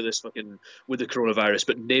shagged with with the coronavirus,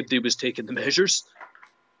 but nobody was taking the measures.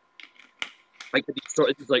 Like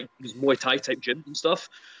these Muay Thai type gyms and stuff.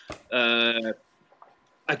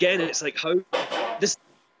 Again, it's like how this...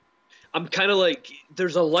 I'm kind of like,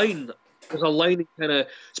 there's a line kind of,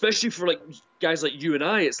 especially for like guys like you and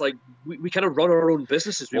I. It's like we kind of run our own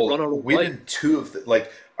businesses, we run our own we're life. in two of the,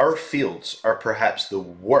 like, our fields are perhaps the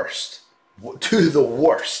worst, two of the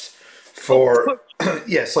worst for.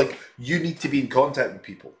 Yes, like, you need to be in contact with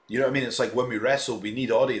people. You know what I mean? It's like when we wrestle, we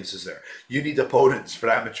need audiences there. You need opponents for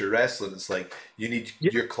amateur wrestling. It's like you need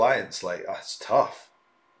your clients. Like, it's tough.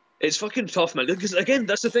 It's fucking tough, man. Because again,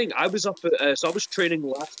 that's the thing. I was up, so I was training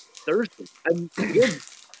last Thursday, and again,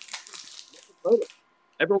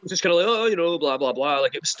 everyone was just kind of like, oh, you know, blah blah blah.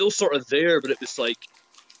 Like, it was still sort of there, but it was like,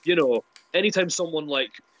 you know, anytime someone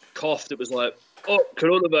like coughed, it was like, oh,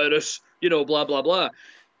 coronavirus, you know, blah blah blah.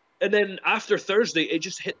 And then after Thursday, it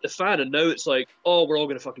just hit the fan, and now it's like, oh, we're all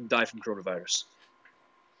gonna fucking die from coronavirus.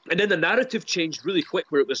 And then the narrative changed really quick,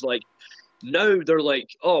 where it was like, now they're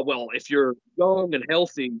like, oh, well, if you're young and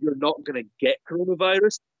healthy, you're not going to get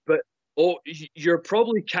coronavirus, but you're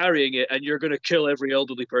probably carrying it and you're going to kill every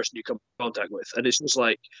elderly person you come in contact with. And it's just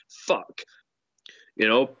like, fuck. You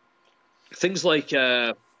know, things like,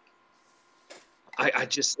 I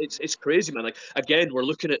just, it's crazy, man. Like, again, we're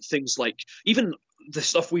looking at things like, even the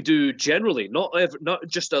stuff we do generally, not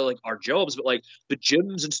just like our jobs, but like the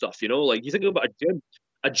gyms and stuff, you know, like you think about a gym.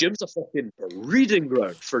 A gym's a fucking breeding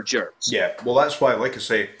ground for germs. Yeah, well, that's why, like I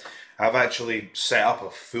say, I've actually set up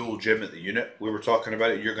a full gym at the unit. We were talking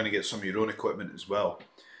about it. You're going to get some of your own equipment as well.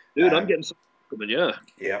 Dude, I'm getting some equipment, yeah.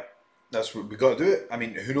 Yeah, that's what we got to do it. I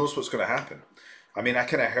mean, who knows what's going to happen? I mean, I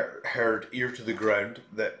kind of heard ear to the ground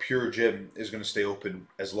that Pure Gym is going to stay open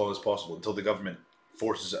as long as possible until the government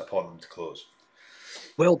forces it upon them to close.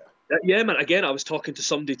 Well, yeah, man. Again, I was talking to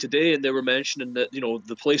somebody today, and they were mentioning that, you know,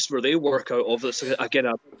 the place where they work out of, this, again,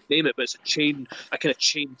 I won't name it, but it's a kind of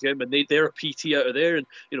chain gym, and they're a PT out of there, and,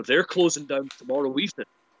 you know, they're closing down tomorrow evening.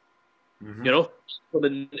 Mm-hmm. You know,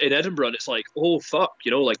 in Edinburgh, and it's like, oh fuck,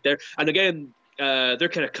 you know, like and again, they're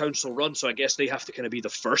kind of council run, so I guess they have to kind of be the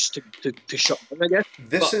first to shut down, I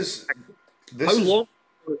guess. How long?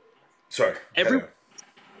 Sorry.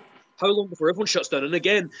 How long before everyone shuts down? And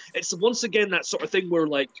again, it's once again that sort of thing where,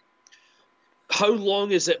 like, how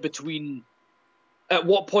long is it between? At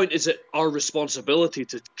what point is it our responsibility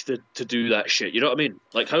to do that shit? You know what I mean?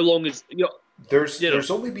 Like, how long is There's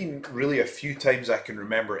only been really a few times I can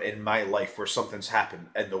remember in my life where something's happened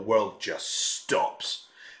and the world just stops,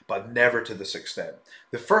 but never to this extent.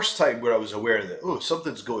 The first time where I was aware that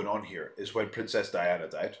something's going on here is when Princess Diana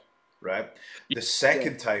died. Right? The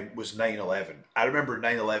second time was 9/11. I remember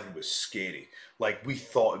 9/11 was scary. Like, we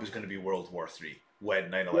thought it was going to be World War III when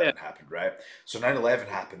 9/11 happened, right? So 9/11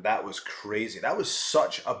 happened. That was crazy. That was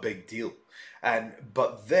such a big deal.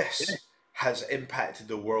 But this has impacted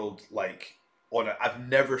the world like I've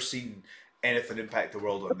never seen anything impact the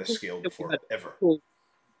world on this scale before, ever.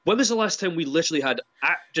 When was the last time we literally had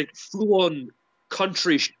full-on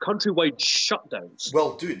countrywide shutdowns?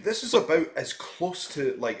 Well, dude, this is about as close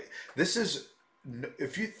to, like, this is,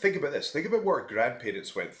 if you think about this, think about what our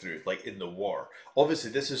grandparents went through, like, in the war.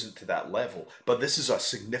 Obviously, this isn't to that level, but this is a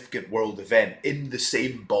significant world event in the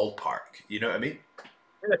same ballpark. You know what I mean?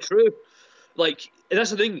 Yeah, true. Like, and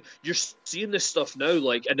that's the thing, you're seeing this stuff now,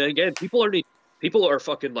 like, and then again, people are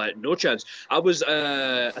fucking like, no chance. I was,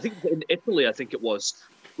 I think in Italy, I think it was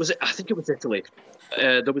Italy.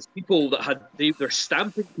 There was people that they're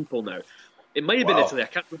stamping people now. It might have been Italy, I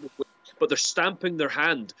can't remember which, but they're stamping their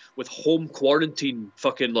hand with home quarantine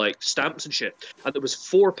fucking like stamps and shit. And there was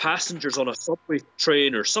 4 passengers on a subway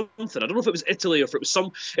train or something. I don't know if it was Italy or if it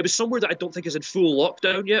was somewhere that I don't think is in full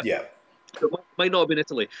lockdown yet. Yeah. It might not have been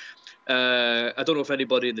Italy. I don't know if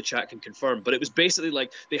anybody in the chat can confirm, but it was basically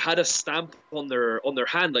like they had a stamp on their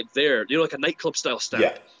hand, like there, you know, like a nightclub style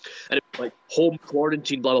stamp, and it was like home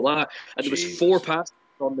quarantine, blah blah blah. And there was 4 passengers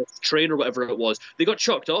on this train or whatever it was. They got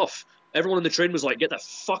chucked off. Everyone on the train was like, "Get the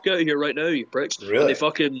fuck out of here right now, you pricks!" Really? And they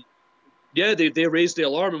fucking they raised the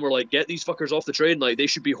alarm and were like, "Get these fuckers off the train! Like, they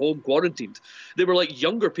should be home quarantined." They were like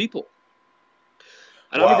younger people.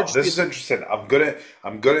 And wow, this is interesting. I'm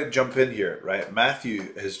gonna jump in here, right?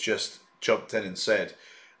 Matthew has just jumped in and said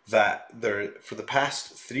that for the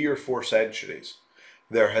past 3 or 4 centuries,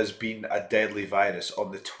 there has been a deadly virus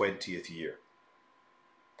on the 20th year.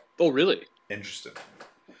 Oh, really? Interesting.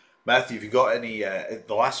 Matthew, have you got any?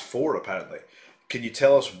 The last 4 apparently. Can you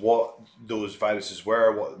tell us what those viruses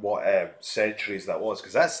were? What centuries that was?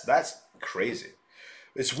 Because that's crazy.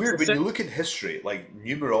 It's weird when you look in history. Like,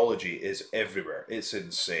 numerology is everywhere. It's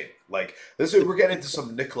insane. Like, we're getting into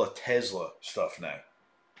some Nikola Tesla stuff now.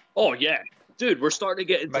 Oh yeah, dude, we're starting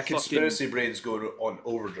to get into my conspiracy brain's going on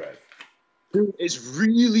overdrive. Dude, it's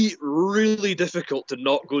really, really difficult to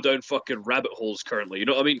not go down fucking rabbit holes currently. You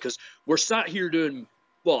know what I mean? Because we're sat here doing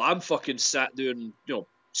well, I'm fucking sat doing,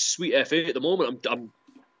 sweet FA at the moment. I'm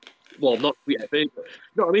well, not sweet FA, but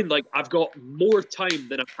you know what I mean? Like, I've got more time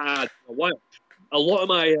than I've had in a while. A lot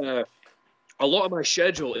of my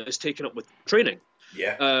schedule is taken up with training.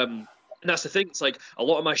 Yeah. And that's the thing. It's like a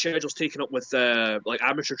lot of my schedule's taken up with like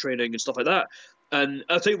amateur training and stuff like that. And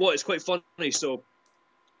I'll tell you what, it's quite funny. So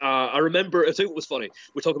I remember, I think it was funny.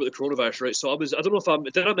 We talk about the coronavirus, right? So I don't know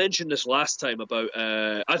if did I mention this last time about,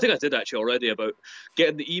 I think I did actually already, about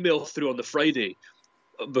getting the email through on the Friday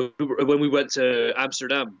when we went to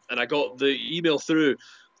Amsterdam. And I got the email through.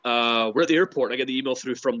 We're at the airport and I get the email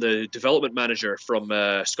through from the development manager from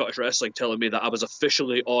Scottish Wrestling telling me that I was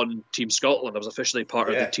officially on Team Scotland. I was officially part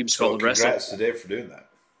of the Team Scotland Wrestling. Congrats to Dave for doing that.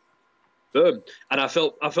 Boom. And I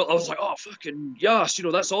was like, oh, fucking yes,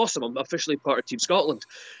 that's awesome. I'm officially part of Team Scotland.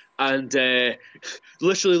 And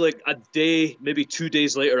literally like a day, maybe 2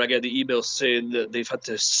 days later, I get the email saying that they've had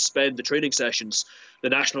to suspend the training sessions, the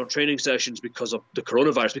national training sessions, because of the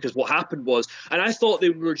coronavirus. Because what happened was, and I thought they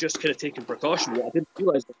were just kind of taking precaution. What I didn't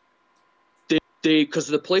realize, because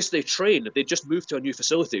the place they train, they just moved to a new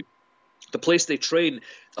facility. The place they train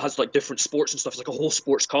has like different sports and stuff. It's like a whole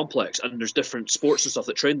sports complex, and there's different sports and stuff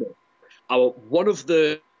that train there. One of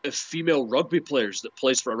the female rugby players that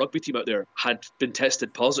plays for a rugby team out there had been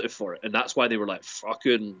tested positive for it, and that's why they were like,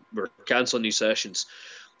 fucking, we're cancelling these sessions.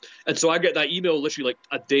 And so I get that email literally like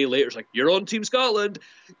a day later. It's like, you're on Team Scotland.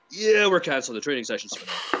 Yeah, we're cancelling the training sessions.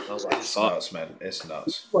 I was like, it's nuts, man. It's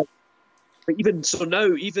nuts. Even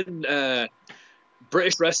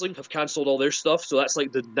British Wrestling have cancelled all their stuff. So that's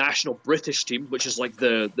like the national British team, which is like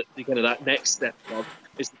the kind of that next step of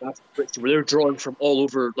is the national British team, where they're drawing from all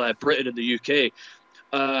over Britain and the UK.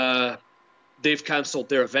 They've cancelled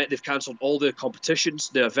their event. They've cancelled all the competitions,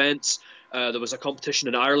 the events. There was a competition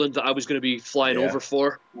in Ireland that I was going to be flying over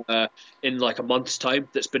for in like a month's time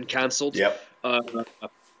that's been cancelled. Yep.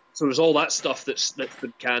 So there's all that stuff that's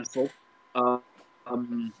been cancelled.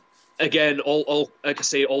 Again, all like I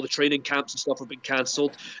say, all the training camps and stuff have been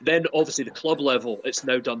cancelled. Then obviously the club level, it's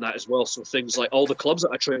now done that as well. So things like all the clubs that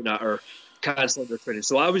I train at are cancelling their training.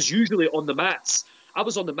 So I was usually on the mats. I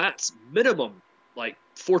was on the mats minimum like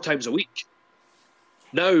 4 times a week.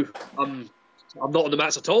 Now I'm not on the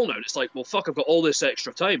mats at all now. It's like, well, fuck, I've got all this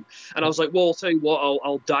extra time. And I was like, well, I'll tell you what,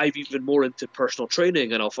 I'll dive even more into personal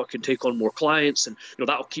training and I'll fucking take on more clients and,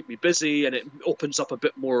 that'll keep me busy and it opens up a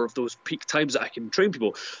bit more of those peak times that I can train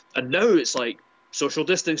people. And now it's like social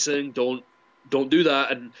distancing, don't do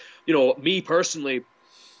that. And, me personally,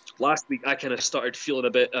 last week I kind of started feeling a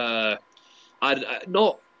bit, they're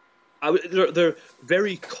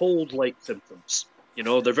very cold-like symptoms.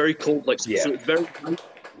 They're very cold-like symptoms. Yeah. So it's very,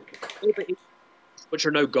 which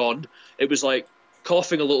are now gone. It was like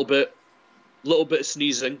coughing a little bit of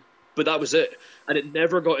sneezing, but that was it. And it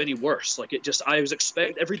never got any worse. Like I was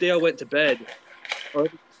expecting, every day I went to bed, I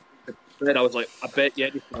was like, I bet you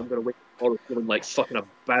anything I'm going to wake up tomorrow feeling like fucking a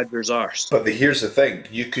badger's arse. But here's the thing,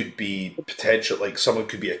 you could be like someone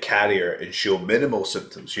could be a carrier and show minimal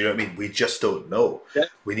symptoms, you know what I mean? We just don't know. Yeah.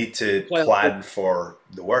 We need to plan for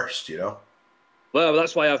the worst, Well,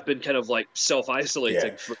 that's why I've been kind of like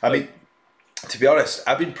self-isolating. Yeah. To be honest,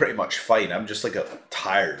 I've been pretty much fine. I'm just like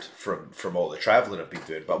tired from all the traveling I've been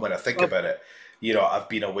doing. But when I think about it, I've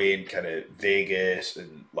been away in kind of Vegas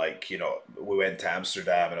and we went to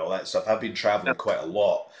Amsterdam and all that stuff. I've been traveling quite a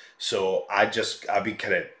lot. So I've been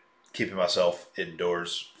kind of keeping myself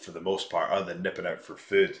indoors for the most part, other than nipping out for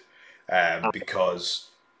food, because,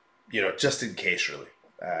 just in case, really,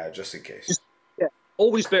 just in case.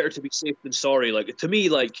 Always better to be safe than sorry. Like, to me,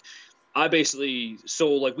 like, I basically,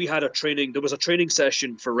 we had there was a training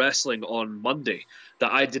session for wrestling on Monday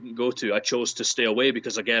that I didn't go to. I chose to stay away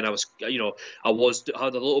because, again, I had a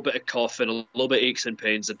little bit of cough and a little bit of aches and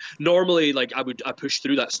pains. And normally, like, I push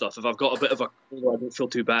through that stuff. If I've got a bit of a cold, I don't feel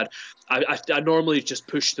too bad. I normally just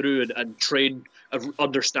push through and train,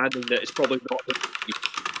 understanding that it's probably not going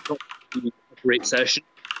to be a great session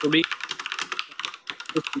for me.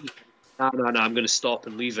 No, I'm going to stop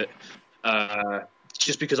and leave it.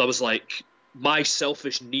 Just because I was like, my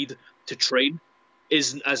selfish need to train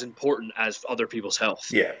isn't as important as other people's health.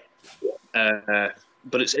 Yeah.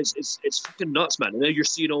 But it's fucking nuts, man. And then you're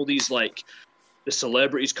seeing all these, like, the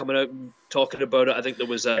celebrities coming out and talking about it. I think there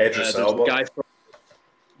was a guy from...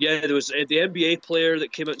 Yeah, there was the NBA player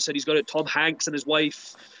that came out and said he's got it. Tom Hanks and his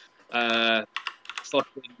wife.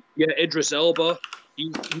 Idris Elba.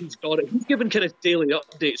 He's got it. He's given kind of daily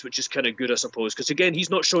updates, which is kind of good, I suppose, because again, he's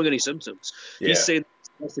not showing any symptoms. Yeah. He's saying he's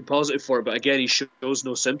tested positive for it, but again, he shows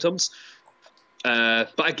no symptoms. But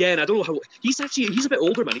again, I don't know how he's a bit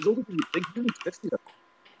older, man. He's older than you think. He's only 50.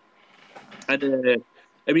 And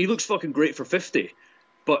he looks fucking great for 50.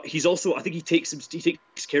 but he's also, I think he takes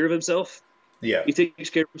care of himself. Yeah. He takes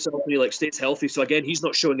care of himself and he like stays healthy. So again, he's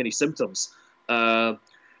not showing any symptoms.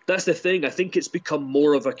 That's the thing. I think it's become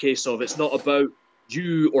more of a case of it's not about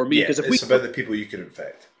you or me. Yeah, it's about the people you can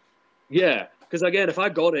infect. Yeah, because again, if I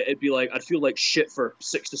got it, it'd be like I'd feel like shit for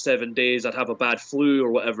 6 to 7 days. I'd have a bad flu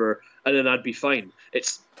or whatever, and then I'd be fine.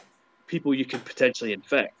 It's people you can potentially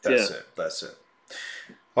infect. That's it.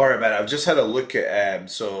 All right, man. I've just had a look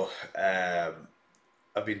at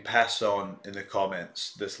I've been passed on in the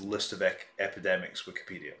comments this list of epidemics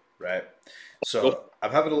Wikipedia, right? So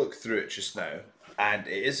I'm having a look through it just now, and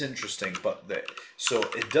it is interesting. But so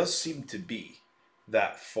it does seem to be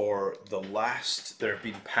that for the last, there have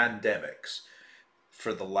been pandemics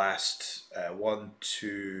for the last 1,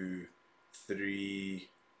 2, 3,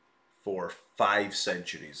 4, 5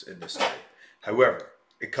 centuries in this time. However,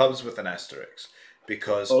 it comes with an asterisk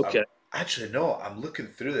because I'm looking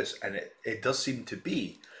through this and it does seem to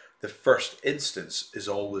be the first instance is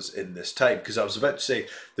always in this time, because I was about to say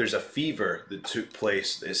there's a fever that took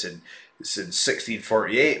place. It's in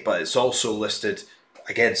 1648, but it's also listed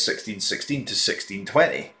again 1616 to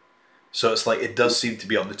 1620. So it's like it does seem to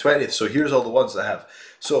be on the 20th. So here's all the ones that have.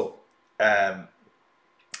 So and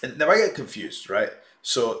now I get confused, right?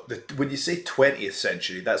 So when you say 20th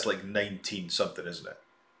century, that's like 19 something, isn't it?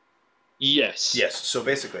 Yes. Yes. So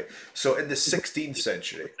basically, so in the 16th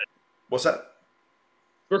century, what's that?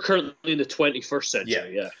 We're currently in the 21st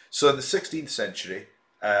century. Yeah. So in the 16th century,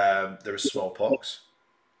 there was smallpox.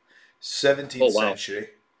 17th century,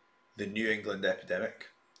 the New England epidemic.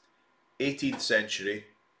 18th century,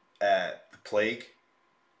 the plague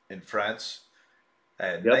in France.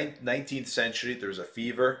 19th century, there was a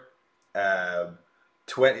fever.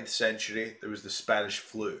 20th century, there was the Spanish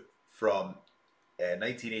flu from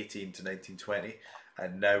 1918 to 1920,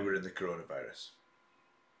 and now we're in the coronavirus,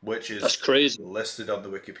 which is that's crazy. Listed on the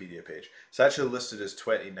Wikipedia page. It's actually listed as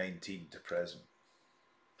 2019 to present.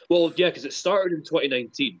 Well, yeah, because it started in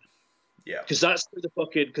 2019. Yeah. Because that's the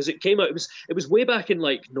fucking, because it came out, it was way back in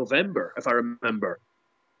like November, if I remember.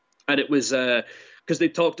 And it was, because they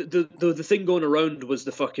talked, the thing going around was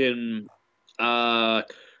the fucking, in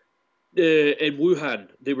Wuhan,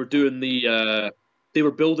 they were doing they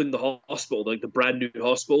were building the hospital, like the brand new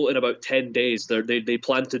hospital, in about 10 days. They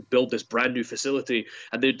planned to build this brand new facility,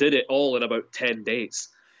 and they did it all in about 10 days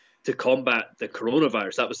to combat the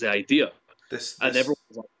coronavirus. That was the idea. And everyone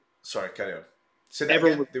was like, sorry, carry on. So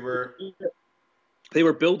everyone they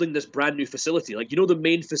were building this brand new facility, like, you know, the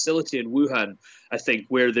main facility in Wuhan, I think,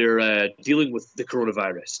 where they're dealing with the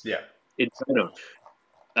coronavirus. Yeah. In China.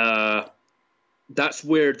 That's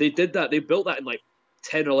where they did that. They built that in like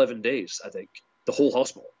 10 or 11 days, I think, the whole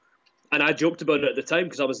hospital. And I joked about it at the time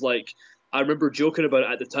because I was like, I remember joking about it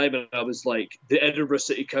at the time, and I was like, the Edinburgh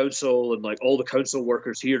City Council and like all the council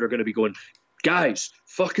workers here are going to be going, guys,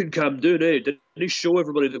 fucking calm down, eh? Didn't he show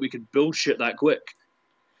everybody that we can build shit that quick?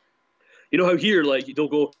 You know how here, like, they'll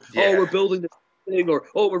go, oh, we're building this thing, or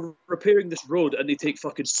oh, we're repairing this road, and they take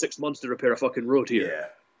fucking 6 months to repair a fucking road here. Yeah.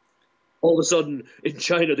 All of a sudden, in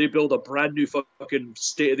China, they build a brand new fucking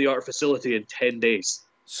state-of-the-art facility in 10 days.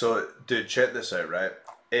 So, dude, check this out, right?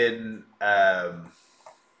 In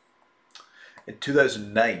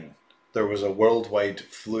 2009, there was a worldwide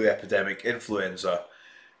flu epidemic, influenza,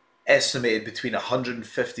 estimated between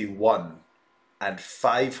 151 and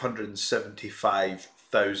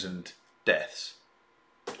 575,000 deaths.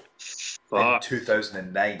 In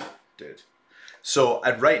 2009, dude. So,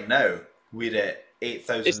 and right now, we're at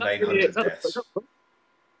 8,900 deaths.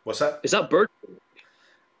 What's that? Is that bird flu?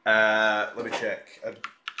 Let me check.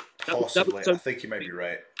 Possibly. I think you might be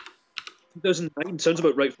right. 2009 sounds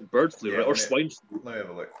about right for bird flu, right? Or swine flu. Let me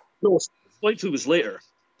have a look. No, swine flu was later.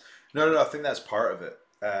 No, I think that's part of it.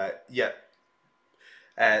 Yeah.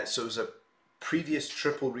 So it was a previous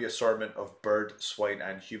triple reassortment of bird, swine,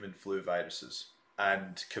 and human flu viruses,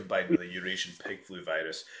 and combined with a Eurasian pig flu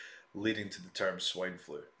virus, leading to the term swine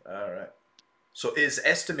flu. All right. So it is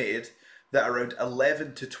estimated that around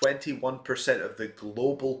 11 to 21% of the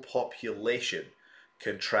global population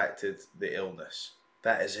contracted the illness.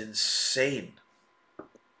 That is insane.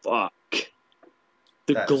 Fuck.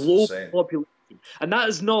 The global population. And that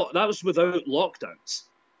was without lockdowns.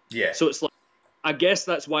 Yeah. So it's like, I guess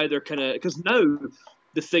that's why they're kind of, because now,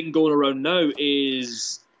 the thing going around now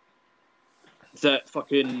is that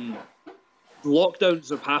fucking lockdowns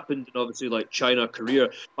have happened in obviously like China, Korea,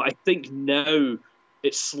 but I think now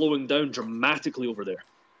it's slowing down dramatically over there.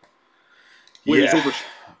 Whereas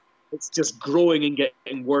It's just growing and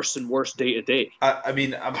getting worse and worse day to day. I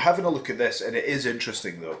mean, I'm having a look at this, and it is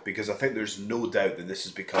interesting though, because I think there's no doubt that this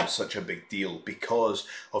has become such a big deal because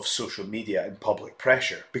of social media and public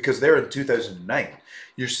pressure. Because there in 2009,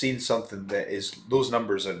 you're seeing something that is, those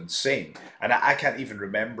numbers are insane, and I can't even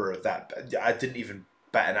remember that. I didn't even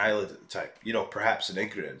bat an eyelid at the time, perhaps in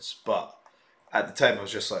ignorance, but at the time I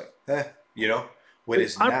was just like,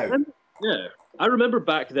 whereas now. I remember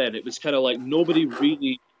back then it was kind of like nobody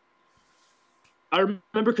really. I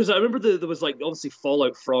remember there was like obviously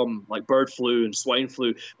fallout from like bird flu and swine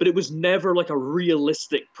flu, but it was never like a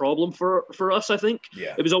realistic problem for us. I think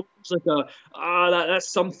it was always like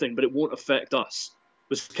that's something, but it won't affect us.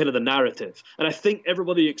 Was kind of the narrative, and I think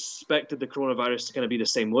everybody expected the coronavirus to kind of be the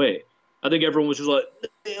same way. I think everyone was just like,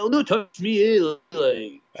 "Don't touch me, eh?"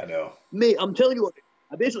 Like, I know, mate. I'm telling you what,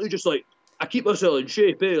 I basically just like I keep myself in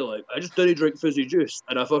shape, eh? Like I just didn't drink fizzy juice,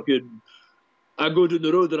 and I go down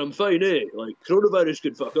the road and I'm fine, eh? Like, coronavirus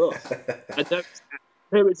could fuck off. And that's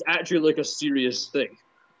how it's actually like a serious thing.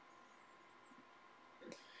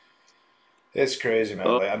 It's crazy, man.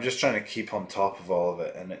 Like, I'm just trying to keep on top of all of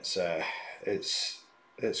it, and it's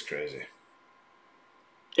crazy.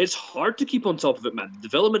 It's hard to keep on top of it, man.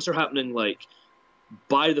 Developments are happening like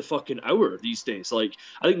by the fucking hour these days. Like,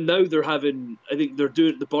 I think now they're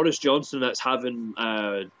doing the Boris Johnson that's having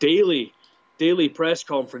daily press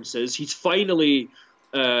conferences. He's finally,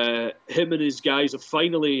 him and his guys have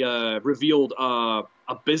finally revealed a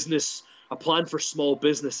plan for small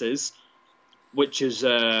businesses, which is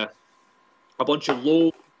a bunch of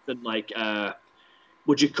loans and like,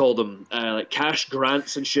 what'd you call them? Like cash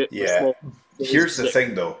grants and shit. Yeah. For small Here's the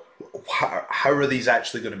thing, though. How are these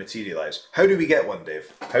actually going to materialize? How do we get one,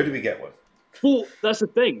 Dave? How do we get one? Well, that's the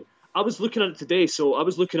thing. I was looking at it today, so I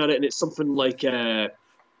was looking at it, and it's something like, you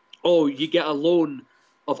get a loan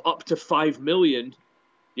of up to 5 million,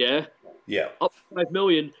 yeah? Yeah. Up to 5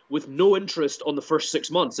 million with no interest on the first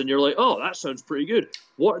 6 months. And you're like, oh, that sounds pretty good.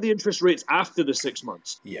 What are the interest rates after the 6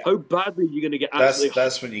 months? Yeah. How badly are you going to get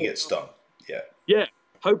That's when you get stung. Yeah. Yeah.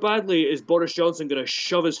 How badly is Boris Johnson going to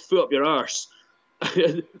shove his foot up your arse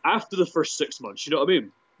after the first 6 months? You know what I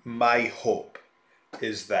mean? My hope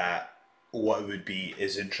is that what it would be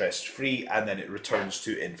is interest free, and then it returns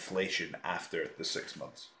to inflation after the 6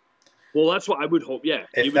 months. Well, that's what I would hope. Yeah.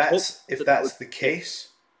 If that's the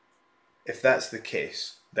case,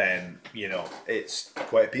 then it's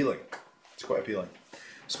quite appealing. It's quite appealing,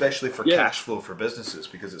 especially for cash flow for businesses,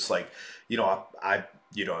 because it's like, I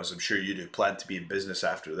as I'm sure you do, plan to be in business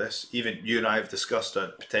after this. Even you and I have discussed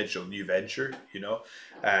a potential new venture.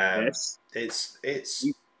 Yes. It's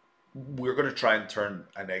we're going to try and turn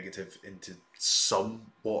a negative into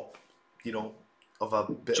somewhat, of a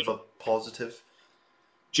bit of a positive.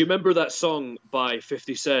 Do you remember that song by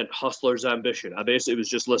 50 Cent, Hustler's Ambition? I basically was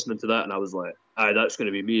just listening to that and I was like, that's going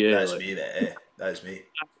to be me, eh? That's me, mate, eh? That's me.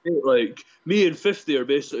 Like, me and 50 are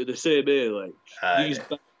basically the same, eh? Like, these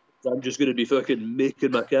bastards, I'm just going to be fucking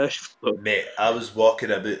making my cash flow. Mate, I was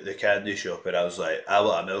walking about the candy shop and I was like, I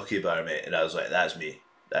want a Milky Bar, mate. And I was like, that's me.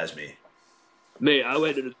 That's me. Mate, I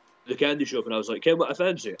went to the candy shop and I was like, Ken, what I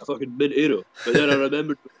fancy? A fucking mint euro. But then I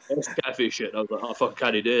remembered the Nescafe shit and I was like, fucking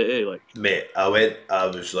candy day, eh? Like, mate, I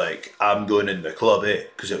was like, I'm going in the club, eh?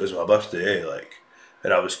 Because it was my birthday, eh? Like,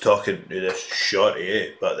 and I was talking to this shorty,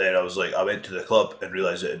 eh? But then I was like, I went to the club and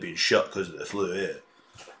realised it had been shut because of the flu, eh?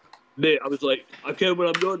 Mate, I was like, I care where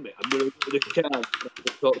I'm going, mate. I'm going to go to the cab.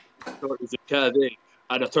 It was a cab, eh?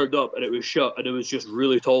 And I turned up and it was shut and it was just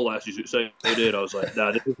really tall lasses outside there. And I was like,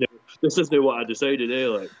 nah, this isn't what I decided, eh?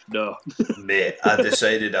 Like, no. Mate, I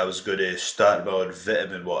decided I was going to start my own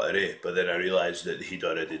vitamin water, eh? But then I realised that he'd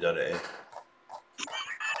already done it,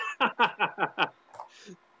 eh?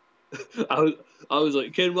 I was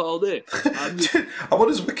like, Ken, what all day? I'm on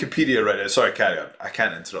his Wikipedia right now. Sorry, carry on. I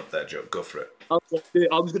can't interrupt that joke. Go for it. I was like,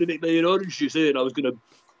 I was going to make my own orange juice, eh? And I was going to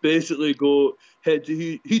basically go head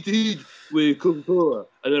to head with Coca-Cola.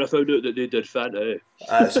 And then I found out that they did Fanta, eh?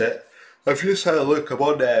 That's it. I've just had a look. I'm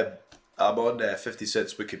on 50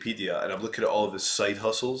 Cent's Wikipedia, and I'm looking at all of his side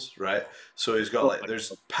hustles, right? So he's got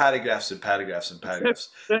there's paragraphs and paragraphs and paragraphs.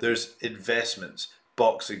 There's investments,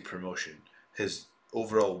 boxing promotion, his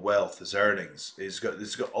overall wealth, his earnings. It's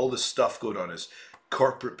got all this stuff going on, his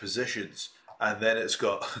corporate positions, and then it's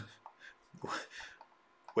got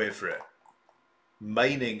wait for it,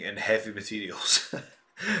 mining and heavy materials.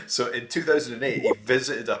 So in 2008, he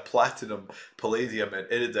visited a platinum, palladium and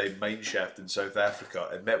iridine mine shaft in South Africa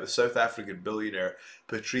and met with South African billionaire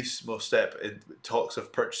Patrice Mostep in talks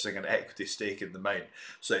of purchasing an equity stake in the mine.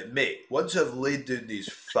 So like, mate, once I've laid down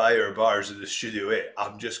these fire bars in the studio,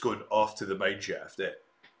 I'm just going off to the mine shaft,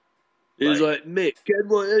 He's like, mate, Ken,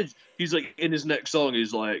 what is? He's like, in his next song,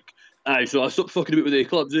 he's like, aye, so I stopped fucking about with the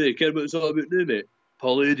clubs, eh? Ken, what it's all about now, mate?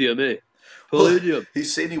 Palladium, eh? Palladium.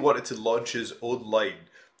 He's saying he wanted to launch his own line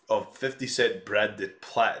of 50 Cent branded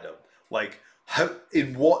platinum. Like, how?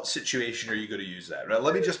 In what situation are you going to use that? Right?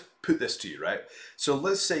 Let me just put this to you, right? So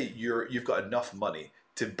let's say you've got enough money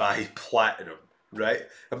to buy platinum, right?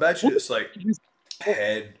 Imagine it's like,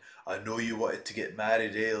 Ken, I know you wanted to get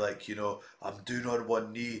married, eh? Like, I'm doing on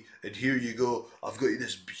one knee, and here you go. I've got you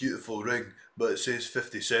this beautiful ring, but it says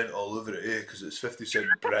 50 Cent all over it, eh? Because it's 50 Cent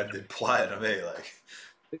branded platinum, eh? Like,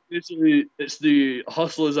 it's the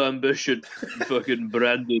hustler's ambition, fucking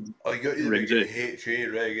branded. I got you the rings, big eh? HA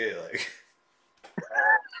ring, eh? Like,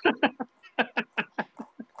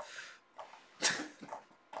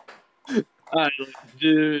 Aye,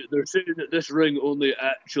 they're saying that this ring only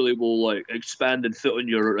actually will like expand and fit on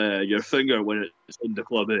your finger when it's in the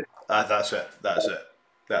club, eh? that's it. That's it.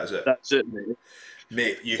 That's it. That's it, mate.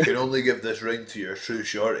 Mate, you can only give this ring to your true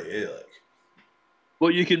shorty, eh? Like,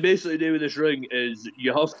 What you can basically do with this ring is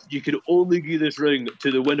you can only give this ring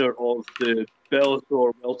to the winner of the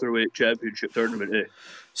Bellator welterweight championship tournament, eh?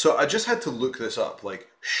 so I just had to look this up. Like,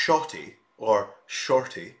 shotty or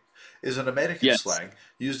shorty is an American Yes. slang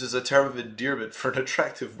used as a term of endearment for an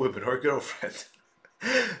attractive woman or girlfriend.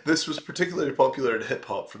 This was particularly popular in hip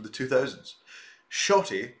hop from the 2000s.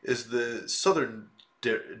 Shotty is the southern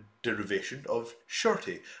derivation of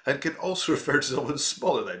shorty and can also refer to someone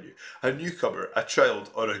smaller than you, a newcomer, a child,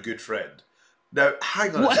 or a good friend. Now,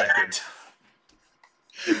 hang on What? a second.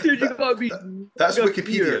 Dude, you gotta be. That's you gotta Wikipedia,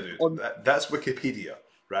 hear dude. That's Wikipedia,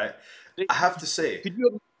 right? I have to say, Could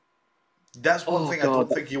you? that's one Oh, thing I don't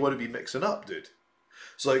God. think you want to be mixing up, dude.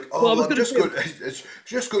 It's like, Well, I was I'm gonna just say- going. It's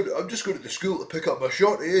just going. I'm just going to the school to pick up my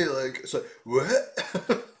shorty. Eh? Like, it's like, what?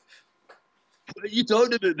 What are you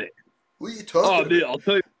talking about, mate? What are you talking Oh, about? mate, I'll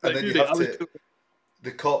tell you. And Like, then dude, you mate, have I was to.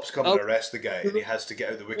 The cops come and I'll- arrest the guy, and he has to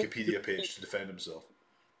get out the Wikipedia page to defend himself.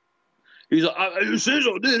 He's like, it says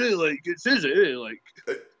on there, eh? Like, it says it, eh? Like,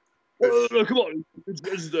 no, come on.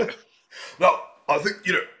 It's there. Now, I think,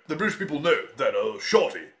 the British people know that a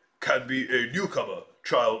shorty can be a newcomer,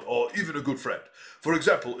 child, or even a good friend. For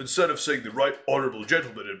example, instead of saying the right honourable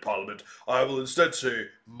gentleman in Parliament, I will instead say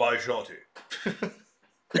my shorty.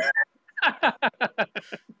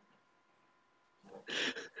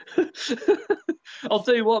 I'll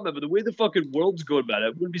tell you what, man, but the way the fucking world's going, man, I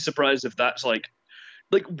wouldn't be surprised if that's like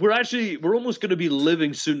we're almost going to be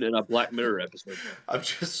living soon in a Black Mirror episode. I'm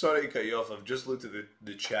just sorry to cut you off. I've just looked at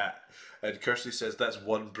the chat, and Kirsty says that's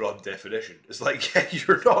one broad definition. It's like, yeah,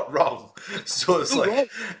 you're not wrong. So it's You're like, wrong.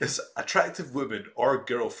 it's attractive woman or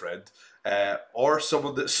girlfriend, or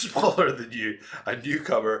someone that's smaller than you, a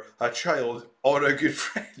newcomer, a child, or a good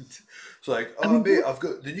friend. It's like, oh, mate, I've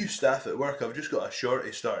got the new staff at work. I've just got a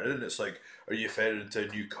shorty started, and it's like, are you referring to a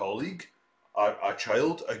new colleague, a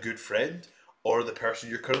child, a good friend, or the person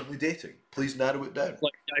you're currently dating? Please narrow it down.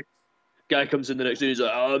 Like, guy comes in the next day, he's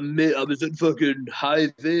like, oh, mate, I was in fucking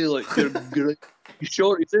high V, like, you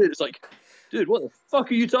short, he said. It's like, dude, what the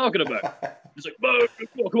fuck are you talking about? It's like,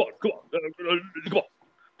 come on. Come on.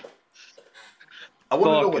 I want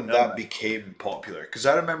to know Fucking when hell, that man. became popular, because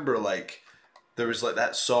I remember like there was like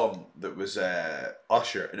that song that was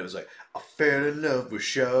Usher, and it was like, I fell in love with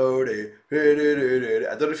Shorty. I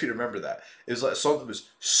don't know if you remember that. It was like a song that was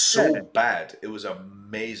so Yeah. bad, it was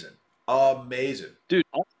amazing, amazing. Dude,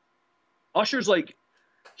 Usher's like,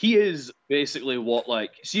 he is basically what,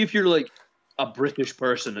 like, see if you're like a British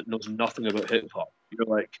person that knows nothing about hip hop, you're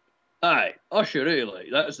like, aye, Usher, eh? Like,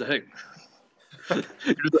 that's the thing. You're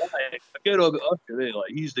like, aye, I get all about Usher, eh?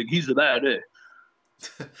 Like, he's the man, eh?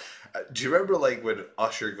 Do you remember like when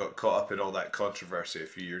Usher got caught up in all that controversy a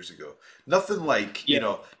few years ago? Nothing like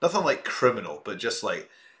Yeah. nothing like criminal, but just like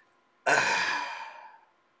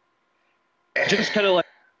Just kind of like,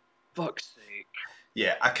 fuck's sake.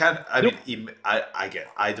 yeah, I can't. I mean,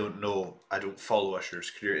 I don't know. I don't follow Usher's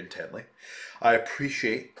career intently. I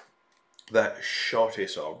appreciate that shorty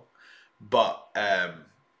song, but I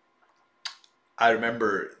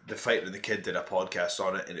remember the Fighter and the Kid did a podcast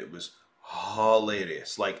on it, and it was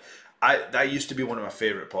hilarious. Like, that used to be one of my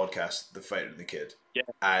favorite podcasts, the Fighter and the Kid. Yeah.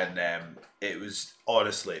 And it was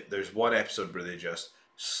honestly, there's one episode where they just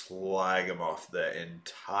slag him off the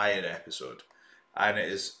entire episode, and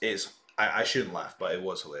I shouldn't laugh, but it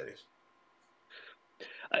was hilarious.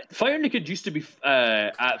 Fire and the Kid used to be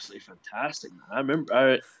absolutely fantastic, man. I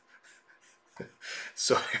remember.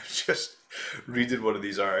 So I'm just reading one of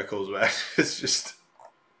these articles, man. It's just,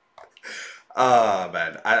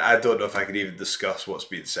 man, I don't know if I can even discuss what's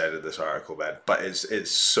being said in this article, man. But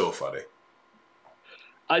it's so funny.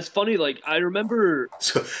 It's funny. Like I remember.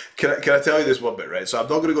 So can I tell you this one bit, right? So I'm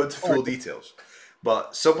not going to go into full details,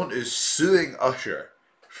 but someone is suing Usher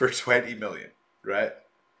for 20 million, right?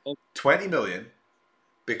 20 million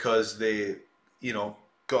because they,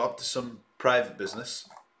 got up to some private business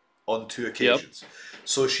on 2 Yep. occasions.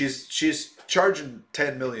 So she's charging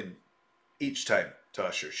 10 million each time to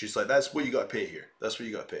Usher. She's like, that's what you got to pay here. That's what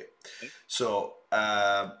you got to pay. So,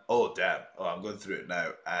 oh damn, I'm going through it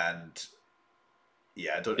now, and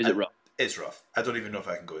yeah, Is it rough? It's rough. I don't even know if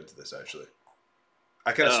I can go into this actually.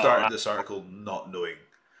 I kind of started this article not knowing.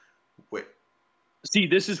 Wait, See,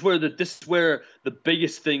 this is where the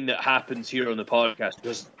biggest thing that happens here on the podcast,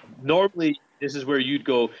 because normally this is where you'd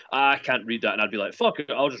go, I can't read that, and I'd be like, fuck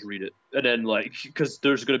it, I'll just read it, and then like, because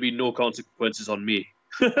there's going to be no consequences on me.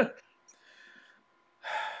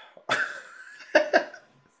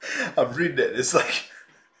 I'm reading it. It's like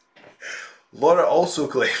Laura also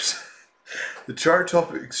claims the chart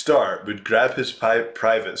topic star would grab his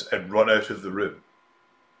privates and run out of the room.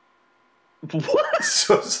 What?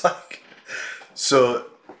 So it's like, so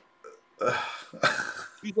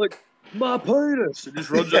He's like, my penis, and just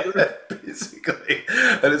runs out of the room. basically,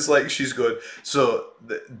 and it's like she's going. So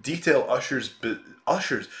the detail Usher's.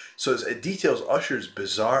 So it details Usher's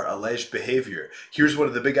bizarre alleged behavior. Here's one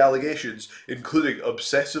of the big allegations, including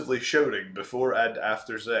obsessively shouting before and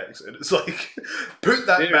after sex, and it's like, put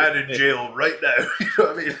that man in jail right now. You know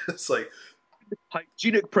what I mean? It's like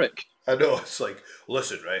hygienic prick. I know. It's like,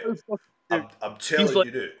 listen, right? I'm telling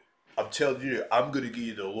you, I'm going to give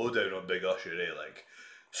you the lowdown on Big Usher, eh? Like,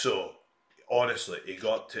 so honestly, he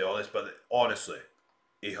got to all this, but honestly,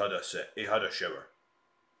 he had a shower.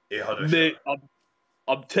 Mate,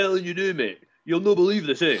 I'm telling you now, mate. You'll not believe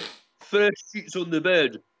this, eh? Fresh sheets on the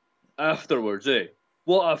bed afterwards, eh?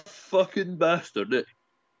 What a fucking bastard, eh?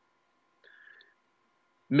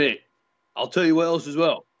 Mate, I'll tell you what else as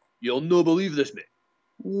well. You'll not believe this, mate.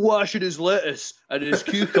 Washing his lettuce and his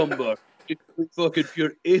cucumber. He fucking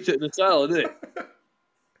pure ate it in the salad, eh?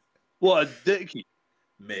 What a dickie.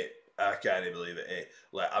 Mate, I can't even believe it, eh?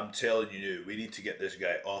 Like, I'm telling you now, we need to get this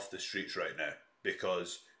guy off the streets right now,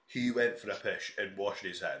 because he went for a pish and washed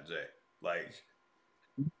his hands, eh? Like,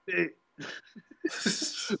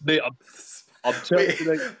 mate, I'm telling you,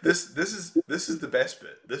 like, this is the best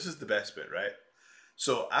bit. This is the best bit, right?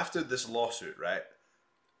 So after this lawsuit, right,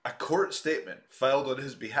 a court statement filed on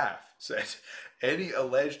his behalf said any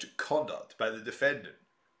alleged conduct by the defendant,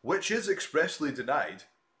 which is expressly denied,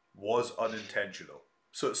 was unintentional.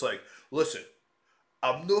 So it's like, listen,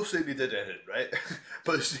 I'm not saying he did anything, right?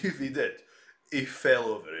 But see if he did. He fell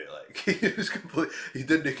over it, like he was he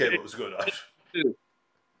didn't care what was going on.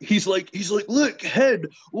 He's like, look, head,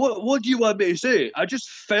 what do you want me to say? I just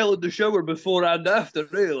fell in the shower before and after,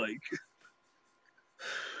 eh? Like,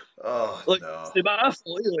 oh like, no. it's my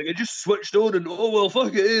fault, eh? Like, I just switched on and oh well,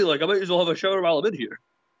 fuck it, eh? Like, I might as well have a shower while I'm in here.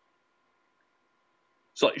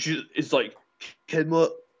 It's like, Ken,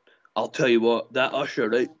 what? I'll tell you what, that Usher,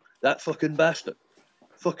 right? That fucking bastard,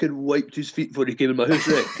 fucking wiped his feet before he came in my house,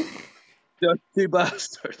 right? Dirty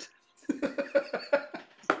bastard.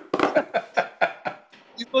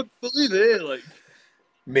 You wouldn't believe it, eh? Like,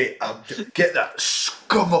 mate, get that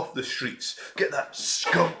scum off the streets. Get that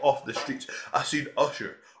scum off the streets. I seen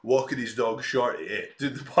Usher walking his dog Shorty, to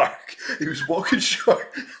the park. He was walking short.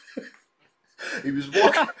 He was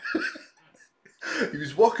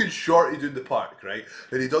walking Shorty down the park, right?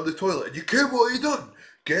 And he done the toilet. And you care what he done?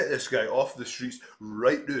 Get this guy off the streets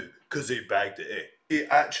right now, because he bagged it, eh? He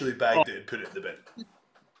actually bagged it and put it in the bin.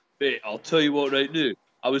 Mate, I'll tell you what right now.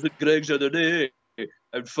 I was at Greg's the other day,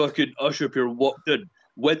 and fucking Usher here walked in,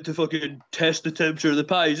 went to fucking test the temperature of the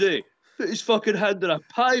pies, eh? Put his fucking hand in a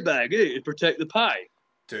pie bag, eh, to protect the pie.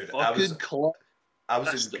 Dude, fucking I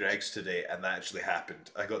was in Greg's today, and that actually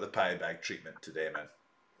happened. I got the pie bag treatment today, man.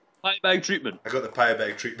 Pie bag treatment? I got the pie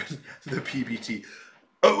bag treatment, the PBT.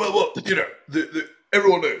 Oh, well, you know,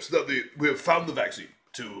 everyone knows that we have found the vaccine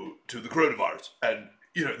to the coronavirus, and,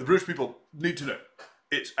 you know, the British people need to know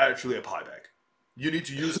it's actually a pie bag. You need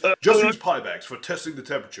to use pie bags for testing the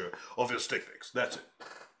temperature of your stick mix. That's it.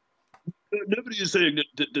 Nobody is saying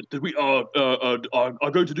that we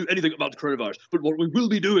are going to do anything about the coronavirus. But what we will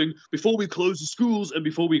be doing before we close the schools and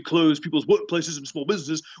before we close people's workplaces and small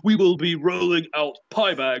businesses, we will be rolling out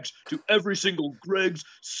pie bags to every single Greg's,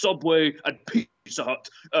 Subway, and Pizza Hut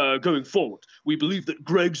going forward. We believe that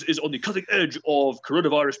Greg's is on the cutting edge of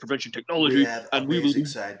coronavirus prevention technology. We have amazing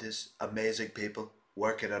scientists, amazing people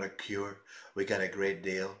working on a cure. We got a great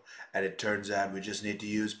deal, and it turns out we just need to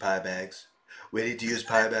use pie bags. We need to use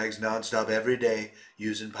pie bags non-stop every day,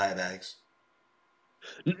 using pie bags.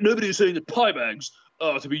 Nobody is saying that pie bags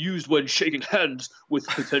to be used when shaking hands with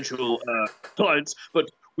potential clients, but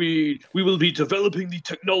we will be developing the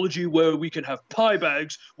technology where we can have pie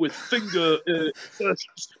bags with finger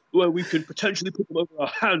insertions where we can potentially put them over our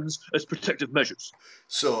hands as protective measures.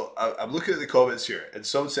 So I'm looking at the comments here, and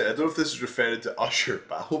someone said, I don't know if this is referring to Usher,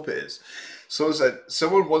 but I hope it is. Someone said,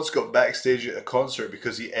 someone once got backstage at a concert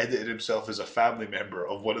because he edited himself as a family member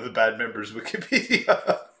of one of the band members'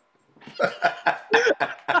 Wikipedia.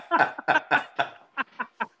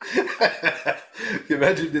 Can you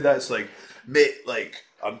imagine that? It's like, mate, like,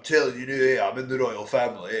 I'm telling you, hey, I'm in the royal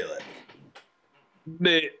family, eh? Like,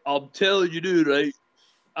 Mate, I'm telling you, right?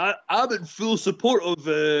 I'm in full support of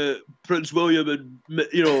Prince William and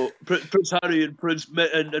Prince Harry and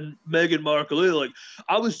and Meghan Markle. Eh? Like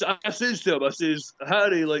I says to him, I says,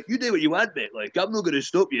 Harry, like you do what you want, mate. Like I'm not going to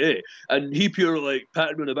stop you, eh? And he pure like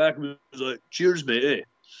patted me on the back and was like, "Cheers, mate." Eh?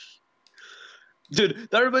 Dude,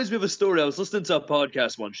 that reminds me of a story. I was listening to a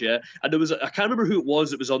podcast once, yeah, and there was I can't remember who it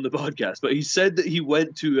was that was on the podcast, but he said that he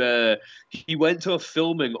went to a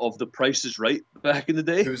filming of The Price is Right back in the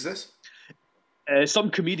day. who's this? Some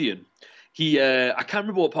comedian. I can't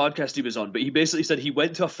remember what podcast he was on, but he basically said he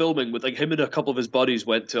went to a filming with like him and a couple of his buddies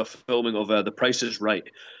went to a filming of The Price is Right,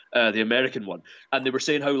 the American one, and they were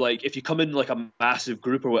saying how like if you come in like a massive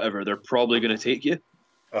group or whatever, they're probably going to take you.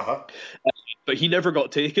 But he never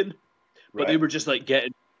got taken. But they were just like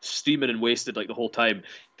getting steaming and wasted like the whole time.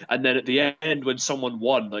 And then at the end, when someone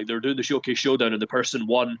won, like they were doing the showcase showdown, and the person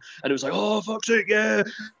won, and it was like, oh fuck's sake, yeah!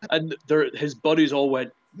 And his buddies all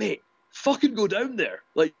went, mate, fucking go down there.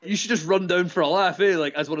 Like you should just run down for a laugh, eh?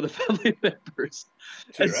 Like as one of the family members.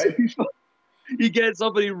 And so he gets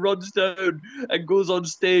up and he runs down and goes on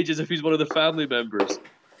stage as if he's one of the family members.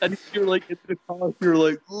 And you're like in the car, you're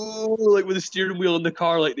like, oh, like with the steering wheel in the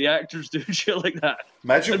car, like the actors do shit like that.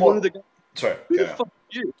 Imagine and what. One of the guys, Sorry. who the fuck are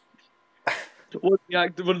you?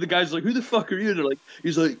 One of the guys is like, who the fuck are you? And they're like,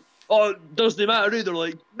 he's like, oh, doesn't matter either.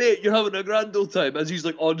 Like, mate, you're having a grand old time as he's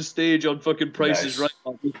like on stage on fucking Prices Right.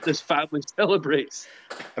 This family celebrates.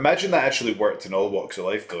 Imagine that actually worked in all walks of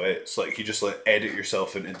life, though. Eh? It's like you just like edit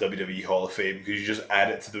yourself into WWE Hall of Fame because you just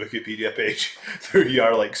add it to the Wikipedia page. There you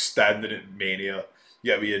are, like standing at Mania.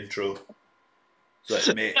 You get me intro. It's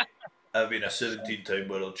like, mate, I've been a 17-time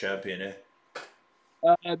world champion, eh?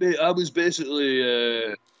 Mate, I was basically,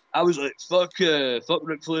 I was like, fuck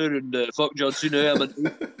Ric Flair and fuck John Cena. I'm an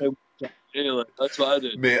 18-time champion. Like, that's what I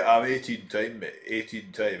did. Mate, I'm 18-time, mate.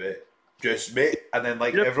 18-time, eh? Just, mate. And then,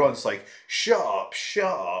 like, everyone's like, shut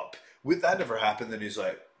up. Would that never happen? Then he's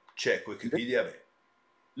like, check Wikipedia, mate.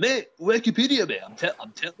 Mate, Wikipedia, mate. I'm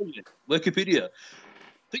telling you. Wikipedia.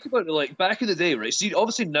 Think about it, like, back in the day, right? See,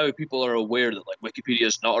 obviously now people are aware that, like, Wikipedia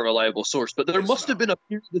is not a reliable source, but there must have been a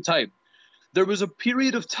period of time. There was a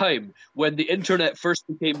period of time when the internet first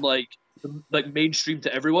became like mainstream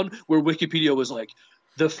to everyone, where Wikipedia was like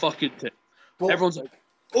the fucking thing. Well, everyone's like,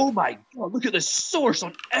 "Oh my god, look at this source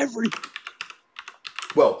on everything."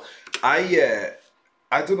 Well, I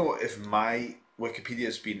don't know if my Wikipedia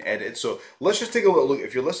has been edited, so let's just take a little look.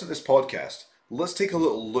 If you're listening to this podcast, let's take a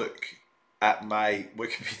little look at my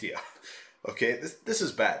Wikipedia. Okay, this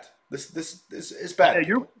is bad. This is bad.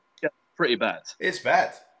 Yeah, pretty bad. It's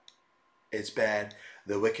bad. It's bad.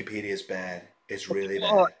 The Wikipedia is bad. It's really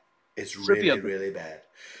bad. It's really bad.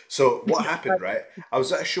 So what happened, right? I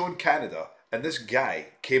was at a show in Canada, and this guy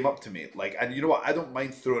came up to me, like, and you know what? I don't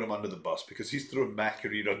mind throwing him under the bus because he's thrown my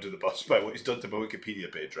career under the bus by what he's done to my Wikipedia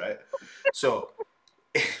page, right? So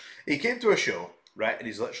he came to a show, right? And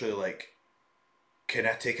he's literally like, "Can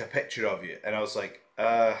I take a picture of you?" And I was like,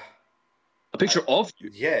 A picture of you?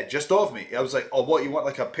 Yeah, just of me. I was like, oh, what, you want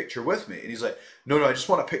like a picture with me? And he's like, no, I just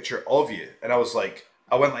want a picture of you. And I was like,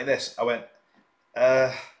 I went like this. I went,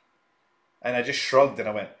 and I just shrugged and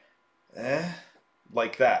I went,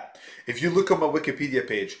 like that. If you look on my Wikipedia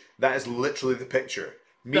page, that is literally the picture.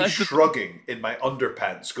 Me shrugging in my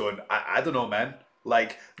underpants going, I don't know, man.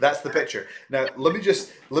 Like, that's the picture. Now, let me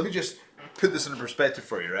just put this in perspective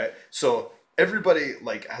for you, right? So everybody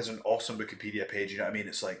like has an awesome Wikipedia page, you know what I mean?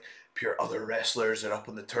 It's like, pure other wrestlers are up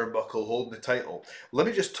on the turnbuckle holding the title. Let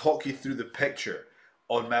me just talk you through the picture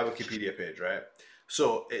on my Wikipedia page, right?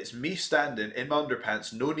 So it's me standing in my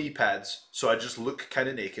underpants, no knee pads, so I just look kind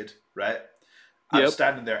of naked, right? I'm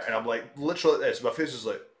standing there and I'm like, literally like this. My face is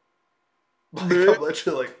like I'm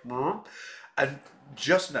literally like, and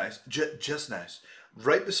just nice,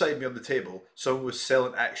 right beside me on the table, someone was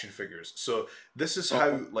selling action figures. So this is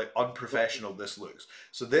how like unprofessional this looks.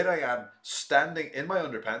 So there I am, standing in my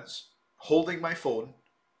underpants, holding my phone,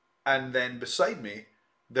 and then beside me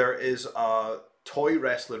there is a toy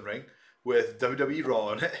wrestling ring with WWE Raw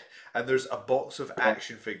on it, and there's a box of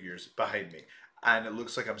action figures behind me. and it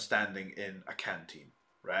looks like I'm standing in a canteen,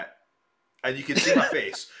 right? And you can see my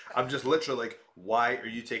face. I'm just literally like, why are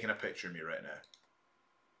you taking a picture of me right now?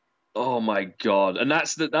 Oh my god! And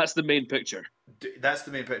that's the main picture. That's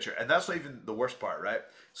the main picture, and that's not even the worst part, right?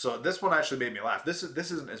 So this one actually made me laugh. This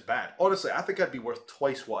isn't as bad. Honestly, I think I'd be worth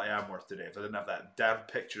twice what I am worth today if I didn't have that damn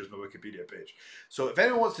picture as my Wikipedia page. So if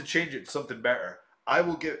anyone wants to change it to something better, I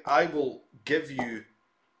will give you.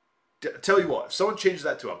 Tell you what, if someone changes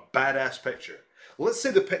that to a badass picture, let's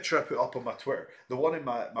say the picture I put up on my Twitter, the one in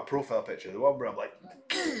my profile picture, the one where I'm like,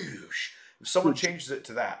 goosh. If someone changes it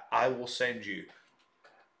to that, I will send you.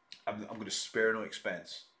 I'm going to spare no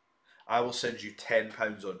expense. I will send you £10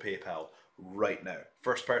 on PayPal right now.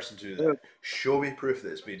 First person to do that. Show me proof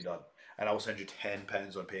that it's been done, and I will send you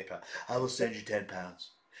 £10 on PayPal. I will send you £10.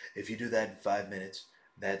 If you do that in 5 minutes,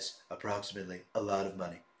 that's approximately a lot of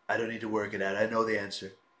money. I don't need to work it out. I know the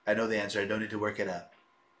answer. I don't need to work it out.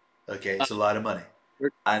 Okay, it's a lot of money.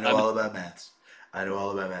 I know all about maths.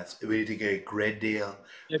 We need to get a great deal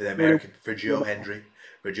for Joe Hendry,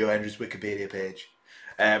 for Joe Hendry's Wikipedia page.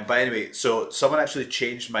 But anyway, so someone actually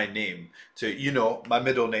changed my name to, my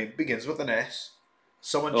middle name begins with an S.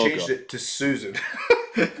 Someone changed it to Susan.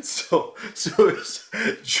 so it's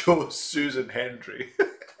Joe Susan Hendry.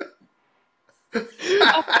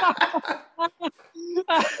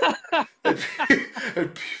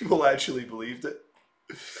 and people actually believed it.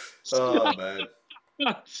 Oh man.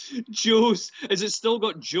 Is it still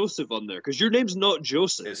got Joseph on there? Because your name's not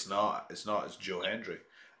Joseph. It's not. It's Joe Hendry.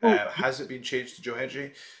 Has it been changed to Joe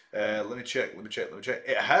Hendry? Let me check.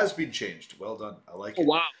 It has been changed. Well done. I like it.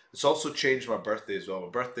 Wow. It's also changed my birthday as well. My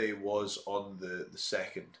birthday was on the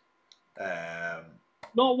 2nd.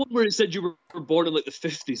 Not one where it said you were born in like the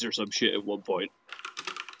 50s or some shit at one point.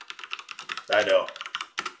 I know.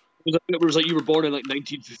 It was like you were born in like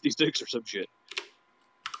 1956 or some shit.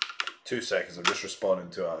 2 seconds. I'm just responding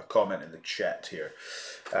to a comment in the chat here.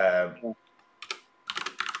 I'll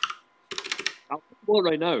go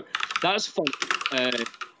right now. That's fun. Is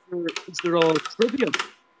there a trivia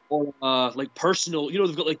or like personal?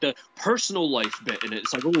 They've got like the personal life bit in it.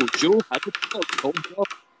 It's like, oh, Joe, I could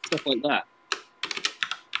stuff like that.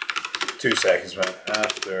 2 seconds, man.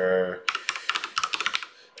 After.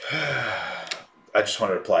 I just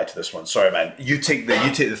want to reply to this one. Sorry, man. You take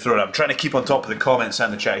the throne. I'm trying to keep on top of the comments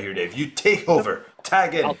and the chat here, Dave. You take over.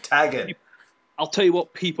 Tag in. I'll tell you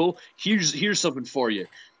what, people. Here's something for you.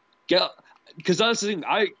 Because that's the thing.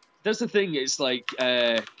 That's the thing. It's like you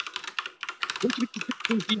have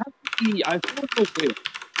to be. I don't know where.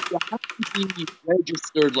 You have to be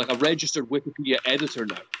registered, like a registered Wikipedia editor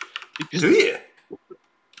now. Do you?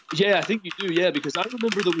 Yeah, I think you do. Yeah, because I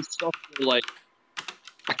remember there was stuff where, like,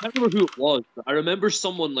 I can't remember who it was, but I remember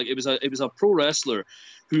someone, like, it was a pro wrestler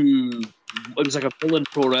it was like a villain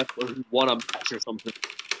pro wrestler who won a match or something,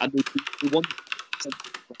 and they won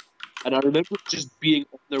something. And I remember just being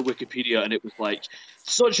on their Wikipedia, and it was like,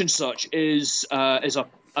 such and such is a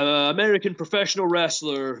American professional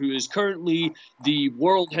wrestler who is currently the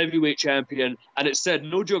world heavyweight champion, and it said,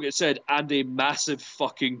 no joke, it said, and a massive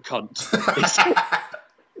fucking cunt.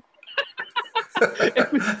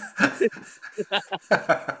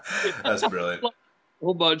 That's brilliant.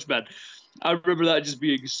 So much, man. I remember that just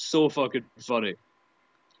being so fucking funny.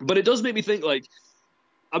 But it does make me think, like,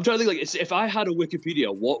 I'm trying to think, like, if I had a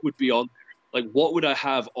Wikipedia, what would be on there? Like, what would I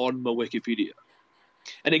have on my Wikipedia?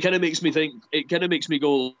 And it kind of makes me think, it kind of makes me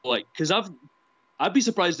go, like, because I'd be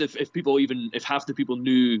surprised if half the people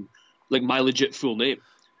knew, like, my legit full name.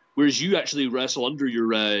 Whereas you actually wrestle under your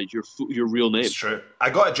real name. It's true. I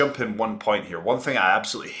got to jump in one point here. One thing I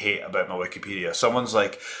absolutely hate about my Wikipedia. Someone's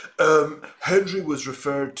like, Henry was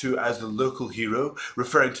referred to as the local hero,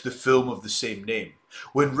 referring to the film of the same name.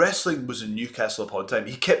 When wrestling was in Newcastle upon Tyne,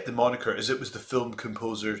 he kept the moniker as it was the film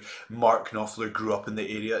composer Mark Knopfler grew up in the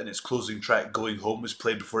area, and its closing track, Going Home, was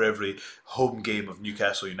played before every home game of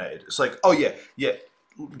Newcastle United. It's like, oh yeah.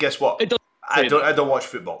 Guess what? I don't watch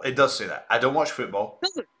football. It does say that. I don't watch football.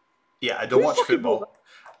 Does it? Yeah, I don't watch football.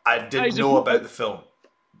 I didn't know about the film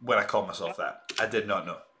when I called myself that. I did not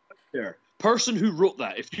know. There, person who wrote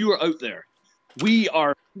that, if you are out there,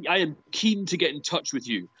 I am keen to get in touch with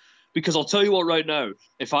you, because I'll tell you what right now,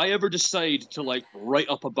 if I ever decide to, like, write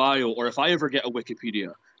up a bio, or if I ever get a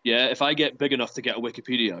Wikipedia, if I get big enough to get a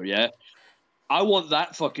Wikipedia, I want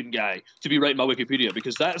that fucking guy to be writing my Wikipedia,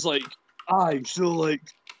 because that's like,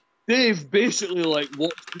 Dave basically, like,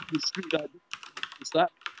 walked through the street that it's that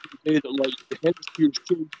day that, like, the hemispheres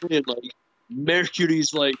changed and, like,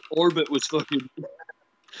 Mercury's, like, orbit was fucking...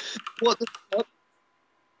 What the fuck?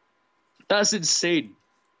 That's insane.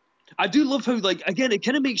 I do love how, like, again, it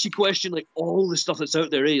kind of makes you question, like, all the stuff that's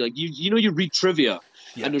out there, eh? Like, you read trivia,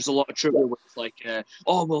 and there's a lot of trivia where it's like,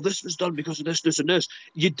 oh, well, this was done because of this, this, and this.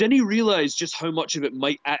 You didn't realize just how much of it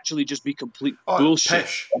might actually just be complete bullshit.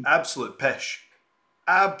 Pish. Absolute pish.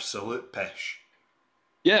 Absolute pish.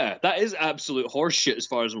 Yeah, that is absolute horseshit as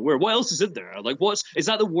far as I'm aware. What else is in there? Like, is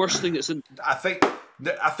that the worst thing that's in? I think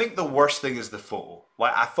the worst thing is the photo.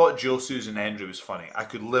 Like, I thought Joe Susan Hendry was funny. I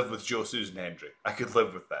could live with Joe Susan Hendry. I could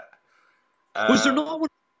live with that. Was there not one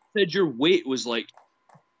that said your weight was like?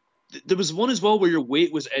 There was one as well where your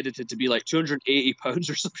weight was edited to be like 280 pounds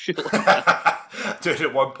or some shit like that. Dude,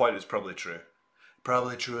 at one point it's probably true.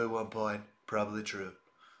 Probably true at one point. Probably true.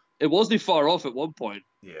 It wasn't far off at one point.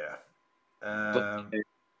 Yeah.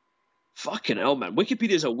 Fucking hell, man.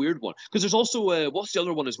 Wikipedia is a weird one. Because there's also, what's the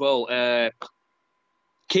other one as well?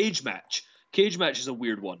 Cage Match. Cage Match is a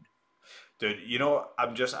weird one. Dude, you know,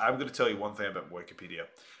 I'm going to tell you one thing about Wikipedia.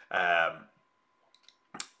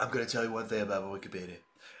 I'm going to tell you one thing about Wikipedia.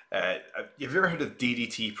 Have you ever heard of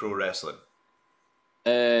DDT Pro Wrestling?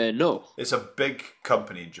 No. It's a big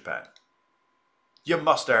company in Japan. You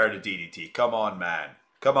must have heard of DDT. Come on, man.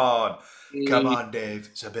 Come on. Come on, Dave.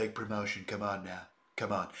 It's a big promotion. Come on now.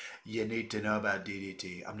 Come on. You need to know about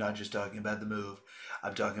DDT. I'm not just talking about the move.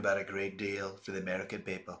 I'm talking about a great deal for the American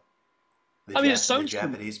people. It sounds the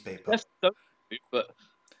Japanese people. But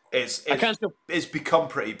it's become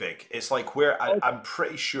pretty big. It's like where I'm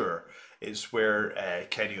pretty sure it's where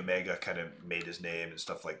Kenny Omega kind of made his name and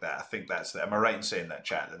stuff like that. I think that's am I right in saying that,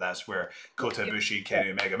 chat? That's where Kota Ibushi and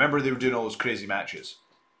Kenny Omega. Remember they were doing all those crazy matches.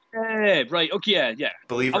 Right. Okay. Yeah.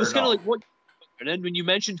 Believe it or not. I was kind of like, what? And then when you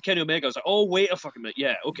mentioned Kenny Omega, I was like, oh, wait a fucking minute.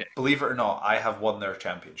 Yeah. Okay. Believe it or not, I have won their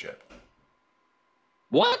championship.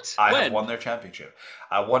 What? I have won their championship.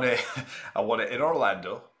 I won it. I won it in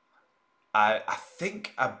Orlando. I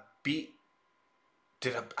think I beat.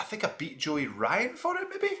 I think I beat Joey Ryan for it.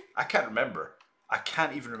 Maybe I can't remember. I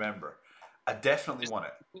can't even remember. I definitely won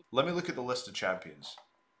it. Let me look at the list of champions.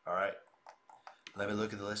 All right. Let me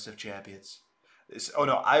look at the list of champions.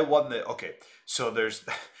 I won the. Okay, so there's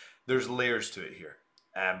layers to it here.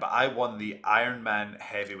 But I won the Iron Man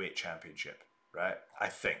Heavyweight Championship. Right. I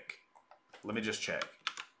think. Let me just check.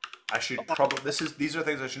 I should probably. These are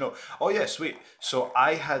things I should know. Oh yeah, sweet. So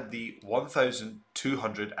I had the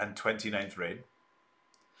 1,229th reign.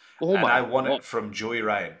 Oh and my I won God. it from Joey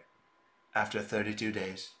Ryan after 32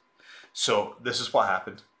 days. So this is what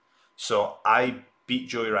happened. So I beat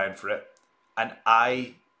Joey Ryan for it, and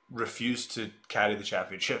I refused to carry the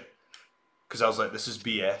championship because I was like, "This is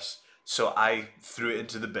BS." So I threw it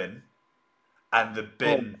into the bin, and the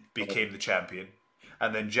bin became the champion.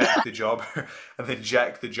 And then Jack the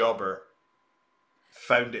Jobber,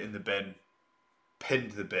 found it in the bin,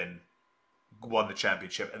 pinned the bin, won the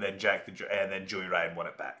championship, and then Joey Ryan won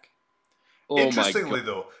it back. Interestingly,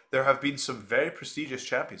 though, there have been some very prestigious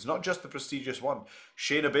champions, not just the prestigious one.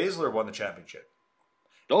 Shayna Baszler won the championship.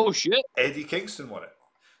 Oh shit! Eddie Kingston won it.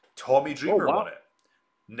 Tommy Dreamer won it.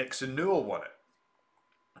 Nixon Newell won it.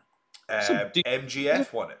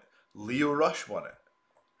 MGF won it. Leo Rush won it.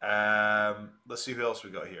 Let's see who else we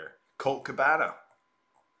got here. Colt Cabana.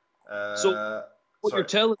 So what you're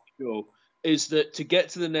telling me, Joe, is that to get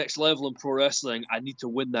to the next level in pro wrestling, I need to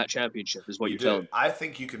win that championship. Is what you're telling me. I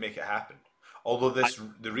think you can make it happen. Although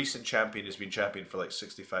the recent champion has been champion for like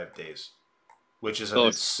 65 days, which is an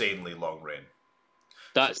insanely long reign.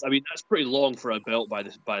 That's pretty long for a belt by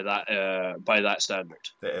that standard.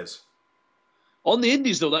 It is. On the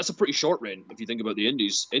Indies, though, that's a pretty short reign. If you think about the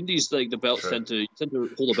Indies, like the belts tend to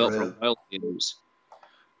hold a belt for a while in the Indies.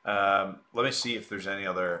 Let me see if there's any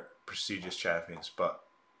other prestigious champions. But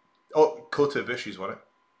Kota Ibushi's won it.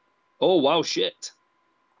 Oh wow, shit!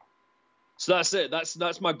 So that's it.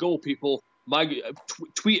 That's my goal, people.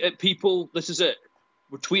 Tweet at people. This is it.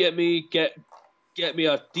 Tweet at me. Get me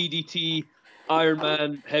a DDT Iron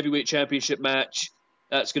Man Heavyweight Championship match.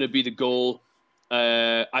 That's going to be the goal.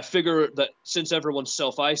 I figure that since everyone's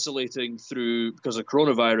self-isolating because of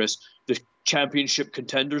coronavirus, the championship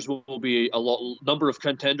contenders will be number of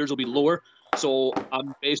contenders will be lower. So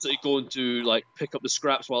I'm basically going to pick up the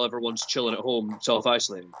scraps while everyone's chilling at home,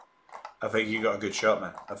 self-isolating. I think you got a good shot,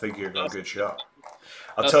 man. I think you got a good shot.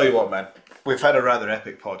 I'll tell you what, man. We've had a rather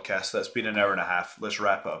epic podcast. That's been an hour and a half. Let's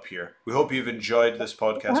wrap it up here. We hope you've enjoyed this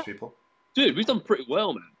podcast, people. Dude, we've done pretty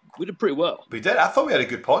well, man. We did pretty well. We did. I thought we had a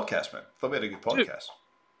good podcast, man. Dude,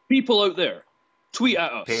 people out there, tweet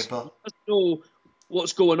at us. People. Let us know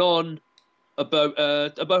what's going on about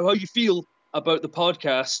how you feel about the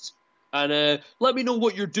podcast, and let me know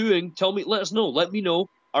what you're doing. Let us know. Let me know.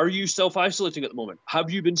 Are you self-isolating at the moment? Have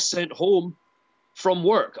you been sent home from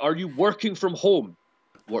work? Are you working from home?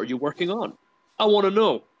 What are you working on? I want to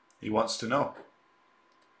know. He wants to know.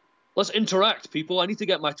 Let's interact, people. I need to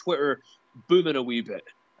get my Twitter booming a wee bit.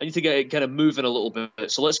 I need to get it kind of moving a little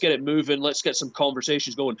bit. So let's get it moving. Let's get some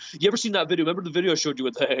conversations going. You ever seen that video? Remember the video I showed you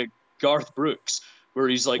with Garth Brooks, where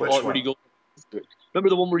he's like, where he goes on Facebook? Remember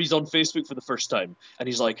the one where he's on Facebook for the first time, and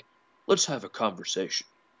he's like, let's have a conversation.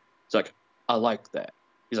 It's like, I like that.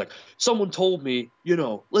 He's like, someone told me,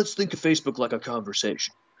 let's think of Facebook like a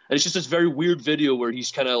conversation. And it's just this very weird video where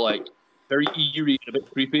he's kind of like very eerie and a bit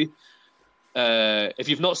creepy. If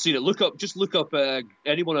you've not seen it, look up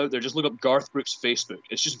anyone out there, just look up Garth Brooks' Facebook.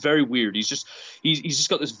 It's just very weird. He's just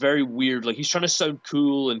got this very weird, like, he's trying to sound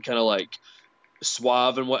cool and kind of like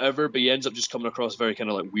suave and whatever, but he ends up just coming across very kind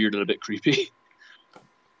of like weird and a bit creepy.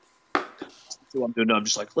 So what I'm doing now, I'm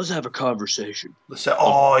just like, let's have a conversation.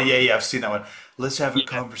 Yeah, I've seen that one. Let's have a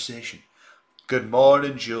conversation. Good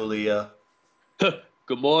morning, Julia. Good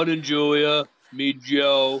morning, Julia. Me,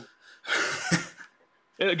 Joe.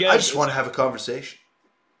 Again, I just want to have a conversation.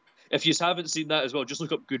 If you haven't seen that as well, just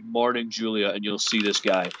look up "Good Morning, Julia" and you'll see this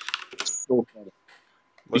guy. It's so funny.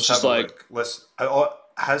 Let's have a look.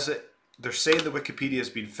 Has it? They're saying the Wikipedia has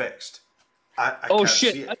been fixed. I can't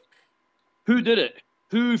see it. Who did it?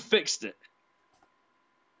 Who fixed it?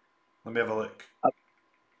 Let me have a look.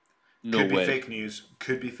 Could be fake news.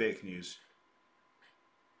 Could be fake news.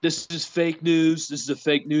 This is fake news. This is a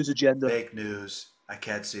fake news agenda. Fake news. I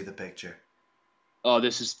can't see the picture. Oh,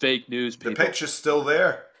 this is fake news, people. The picture's still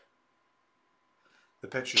there. The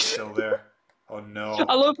picture's still there. Oh, no.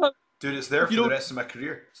 I love how... Dude, it's there for the rest of my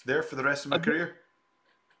career. It's there for the rest of my career.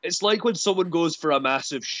 It's like when someone goes for a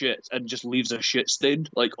massive shit and just leaves a shit stain,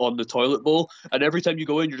 like, on the toilet bowl. And every time you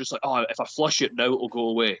go in, you're just like, oh, if I flush it now, it'll go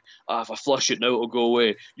away. If I flush it now, it'll go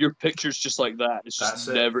away. Your picture's just like that. It's just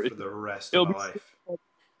never... for the rest of my life.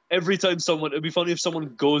 Every time it'd be funny if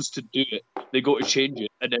someone goes to do it, they go to change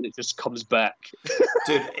it, and then it just comes back.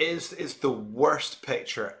 Dude, it's the worst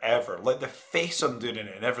picture ever. Like, the face I'm doing in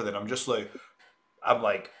it and everything, I'm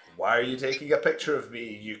like, why are you taking a picture of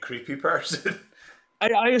me, you creepy person?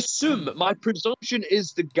 I assume, my presumption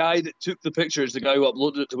is the guy that took the picture is the guy who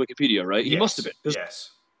uploaded it to Wikipedia, right? He must have been. Yes.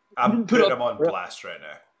 I'm putting him on blast right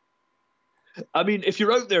now. I mean, if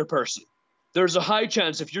you're out there, person, there's a high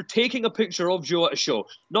chance if you're taking a picture of Joe at a show,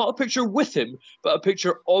 not a picture with him, but a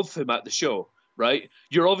picture of him at the show, right?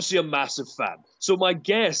 You're obviously a massive fan. So my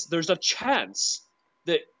guess, there's a chance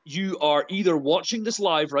that you are either watching this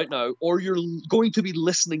live right now or you're going to be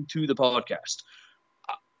listening to the podcast.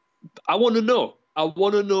 I want to know. I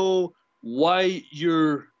want to know why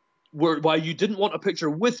you didn't want a picture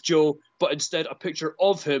with Joe, but instead a picture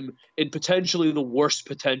of him in potentially the worst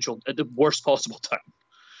possible time.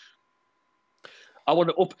 I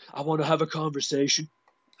want to have a conversation.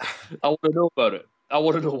 I want to know about it. I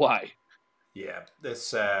want to know why. Yeah,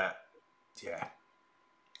 it's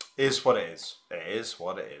is what it is. It is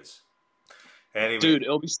what it is. Anyway, dude,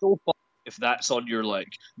 it'll be so fun if that's on your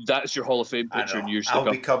that's your Hall of Fame picture in years to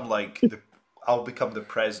come. I'll become the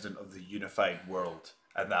president of the unified world,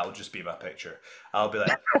 and that'll just be my picture. I'll be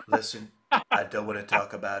like, listen, I don't want to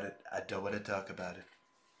talk about it. I don't want to talk about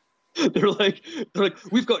it. They're like,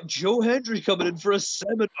 we've got Joe Hendry coming in for a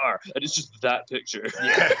seminar, and it's just that picture.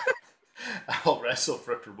 Yeah. I'll wrestle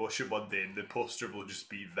for a promotion one day, and the poster will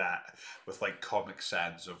just be that with like Comic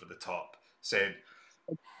Sans over the top saying,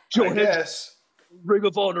 Joe Hendry, Ring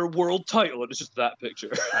of Honor world title, and it's just that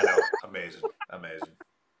picture. I know. Amazing.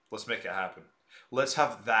 Let's make it happen. Let's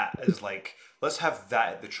have that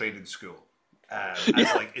at the training school as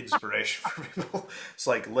like inspiration for people. It's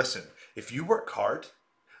like, listen, if you work hard,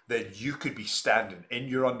 then you could be standing in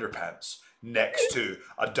your underpants next to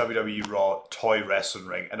a WWE Raw toy wrestling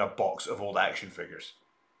ring and a box of old action figures.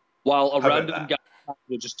 While a random guy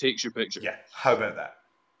just takes your picture. Yeah, how about that?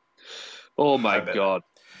 Oh my God.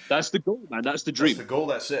 That's the goal, man. That's the dream. That's the goal,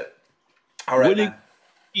 that's it. All right, winning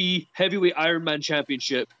the heavyweight Ironman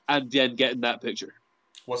championship and then getting that picture.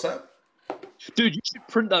 What's that? Dude, you should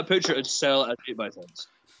print that picture and sell it at 8x10s.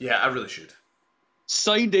 Yeah, I really should.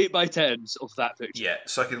 Signed 8x10s of that picture. Yeah,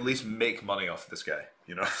 so I can at least make money off this guy,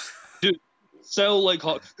 Dude, sell like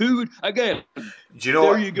hot. Who would, again, do you know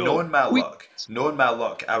there what? you go. Knowing Matt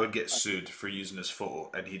Luck, I would get sued for using his photo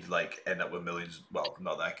and he'd end up with millions. Well,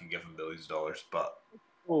 not that I can give him millions of dollars, but...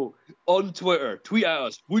 Oh, on Twitter, tweet at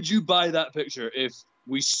us. Would you buy that picture if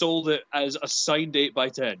we sold it as a signed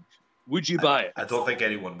 8x10? Would you buy it? I don't think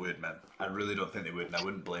anyone would, man. I really don't think they would, and I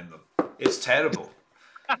wouldn't blame them. It's terrible.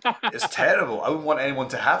 It's terrible. I wouldn't want anyone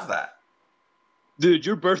to have that. Dude,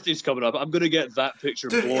 your birthday's coming up. I'm going to get that picture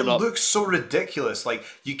blown up. It looks so ridiculous. Like,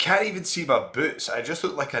 you can't even see my boots. I just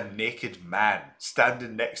look like a naked man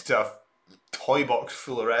standing next to toy box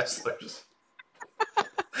full of wrestlers.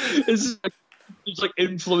 It's like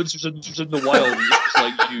influencers in the wild. It's just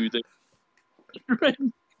like you.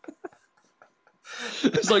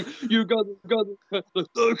 It's like you got.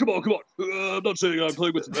 Come on! I'm not saying I'm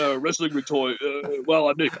playing with wrestling ring toy. Well,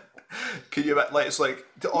 I'm Nick. Can you like? It's like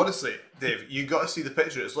honestly, Dave. You got to see the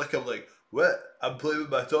picture. It's like I'm like, what? I'm playing with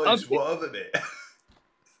my toys. What of it, mate?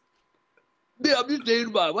 Yeah, I'm just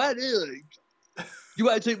dating my wife. Like, you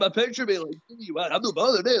want to take my picture, mate? Like, I'm no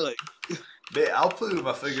bother, mate. Like, mate, I'll play with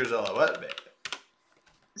my fingers all I want, mate.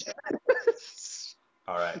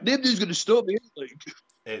 All right. Nobody's gonna stop me. Like,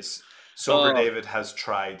 it's Sober David has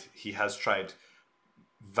tried. He has tried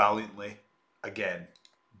valiantly again,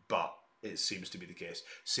 but it seems to be the case.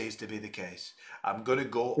 Seems to be the case. I'm gonna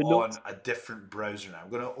go on a different browser now.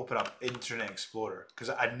 I'm gonna open up Internet Explorer because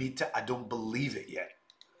I need to. I don't believe it yet.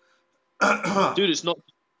 dude, it's not.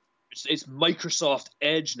 It's Microsoft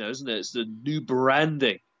Edge now, isn't it? It's the new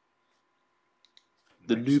branding.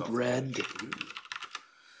 The new branding.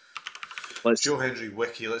 Joe Hendry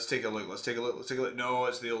wiki. Let's take a look. No,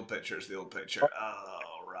 it's the old picture. Oh,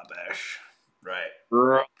 rubbish. Right.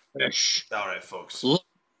 Rubbish. All right, folks.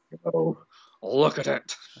 Look at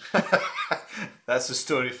it. That's a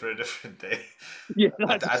story for a different day. Yeah,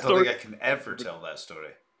 I don't think I can ever tell that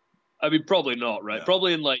story. I mean, probably not, right? No.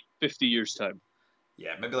 Probably in like 50 years' time.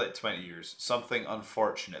 Yeah, maybe like 20 years. Something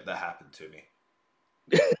unfortunate that happened to me.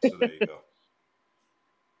 So there you go.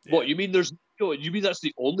 Yeah. What, you mean you mean that's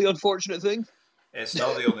the only unfortunate thing? It's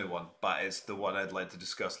not the only one, but it's the one I'd like to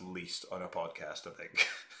discuss least on a podcast, I think.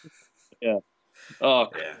 Yeah. Oh,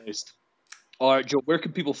 Christ. All right, Joe, where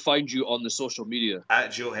can people find you on the social media?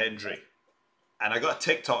 At Joe Hendry. And I got a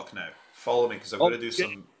TikTok now. Follow me because I'm going to do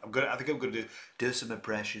some. I think I'm going to do some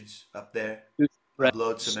impressions up there.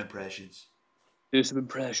 Upload some impressions. Do some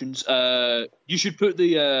impressions. You should put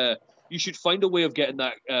the. You should find a way of getting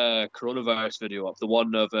that coronavirus video up. The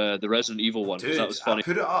one of the Resident Evil one. Dude, that was funny. I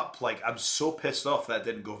put it up. Like, I'm so pissed off that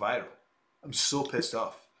didn't go viral. I'm so pissed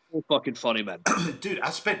off. So fucking funny, man. Dude, I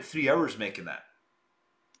spent 3 hours making that.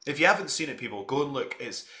 If you haven't seen it, people, go and look.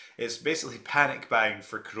 It's basically panic buying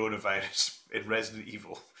for coronavirus in Resident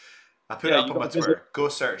Evil. I put it up on my Twitter. Go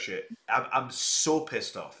search it. I'm so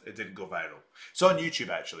pissed off it didn't go viral. It's on YouTube,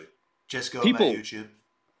 actually. Just go to my YouTube.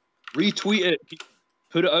 Retweet it.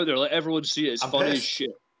 Put it out there. Let everyone see it. It's funny as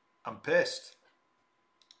shit. I'm pissed.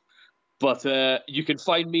 But you can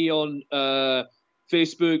find me on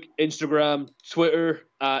Facebook, Instagram, Twitter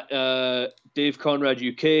at Dave Conrad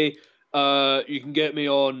UK. You can get me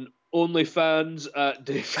on OnlyFans at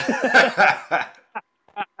Dave.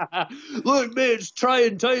 Look, man, it's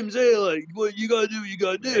trying times, eh? Like, what you gotta do, you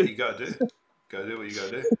gotta do. Yeah, you gotta do. Gotta do what you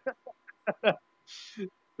gotta do.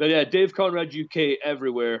 But yeah, Dave Conrad UK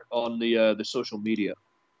everywhere on the social media.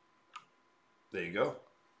 There you go.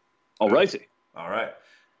 Alrighty. All right.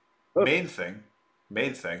 Main thing.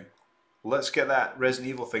 Let's get that Resident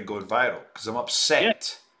Evil thing going viral because I'm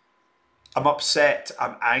upset. Yeah. I'm upset.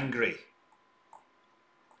 I'm angry.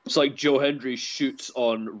 It's like Joe Hendry shoots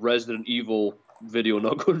on Resident Evil video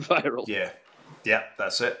not going viral. Yeah,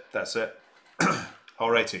 that's it.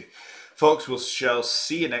 Alrighty. Folks, we shall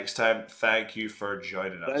see you next time. Thank you for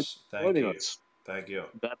joining us. Thank you. Thank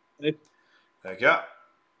you.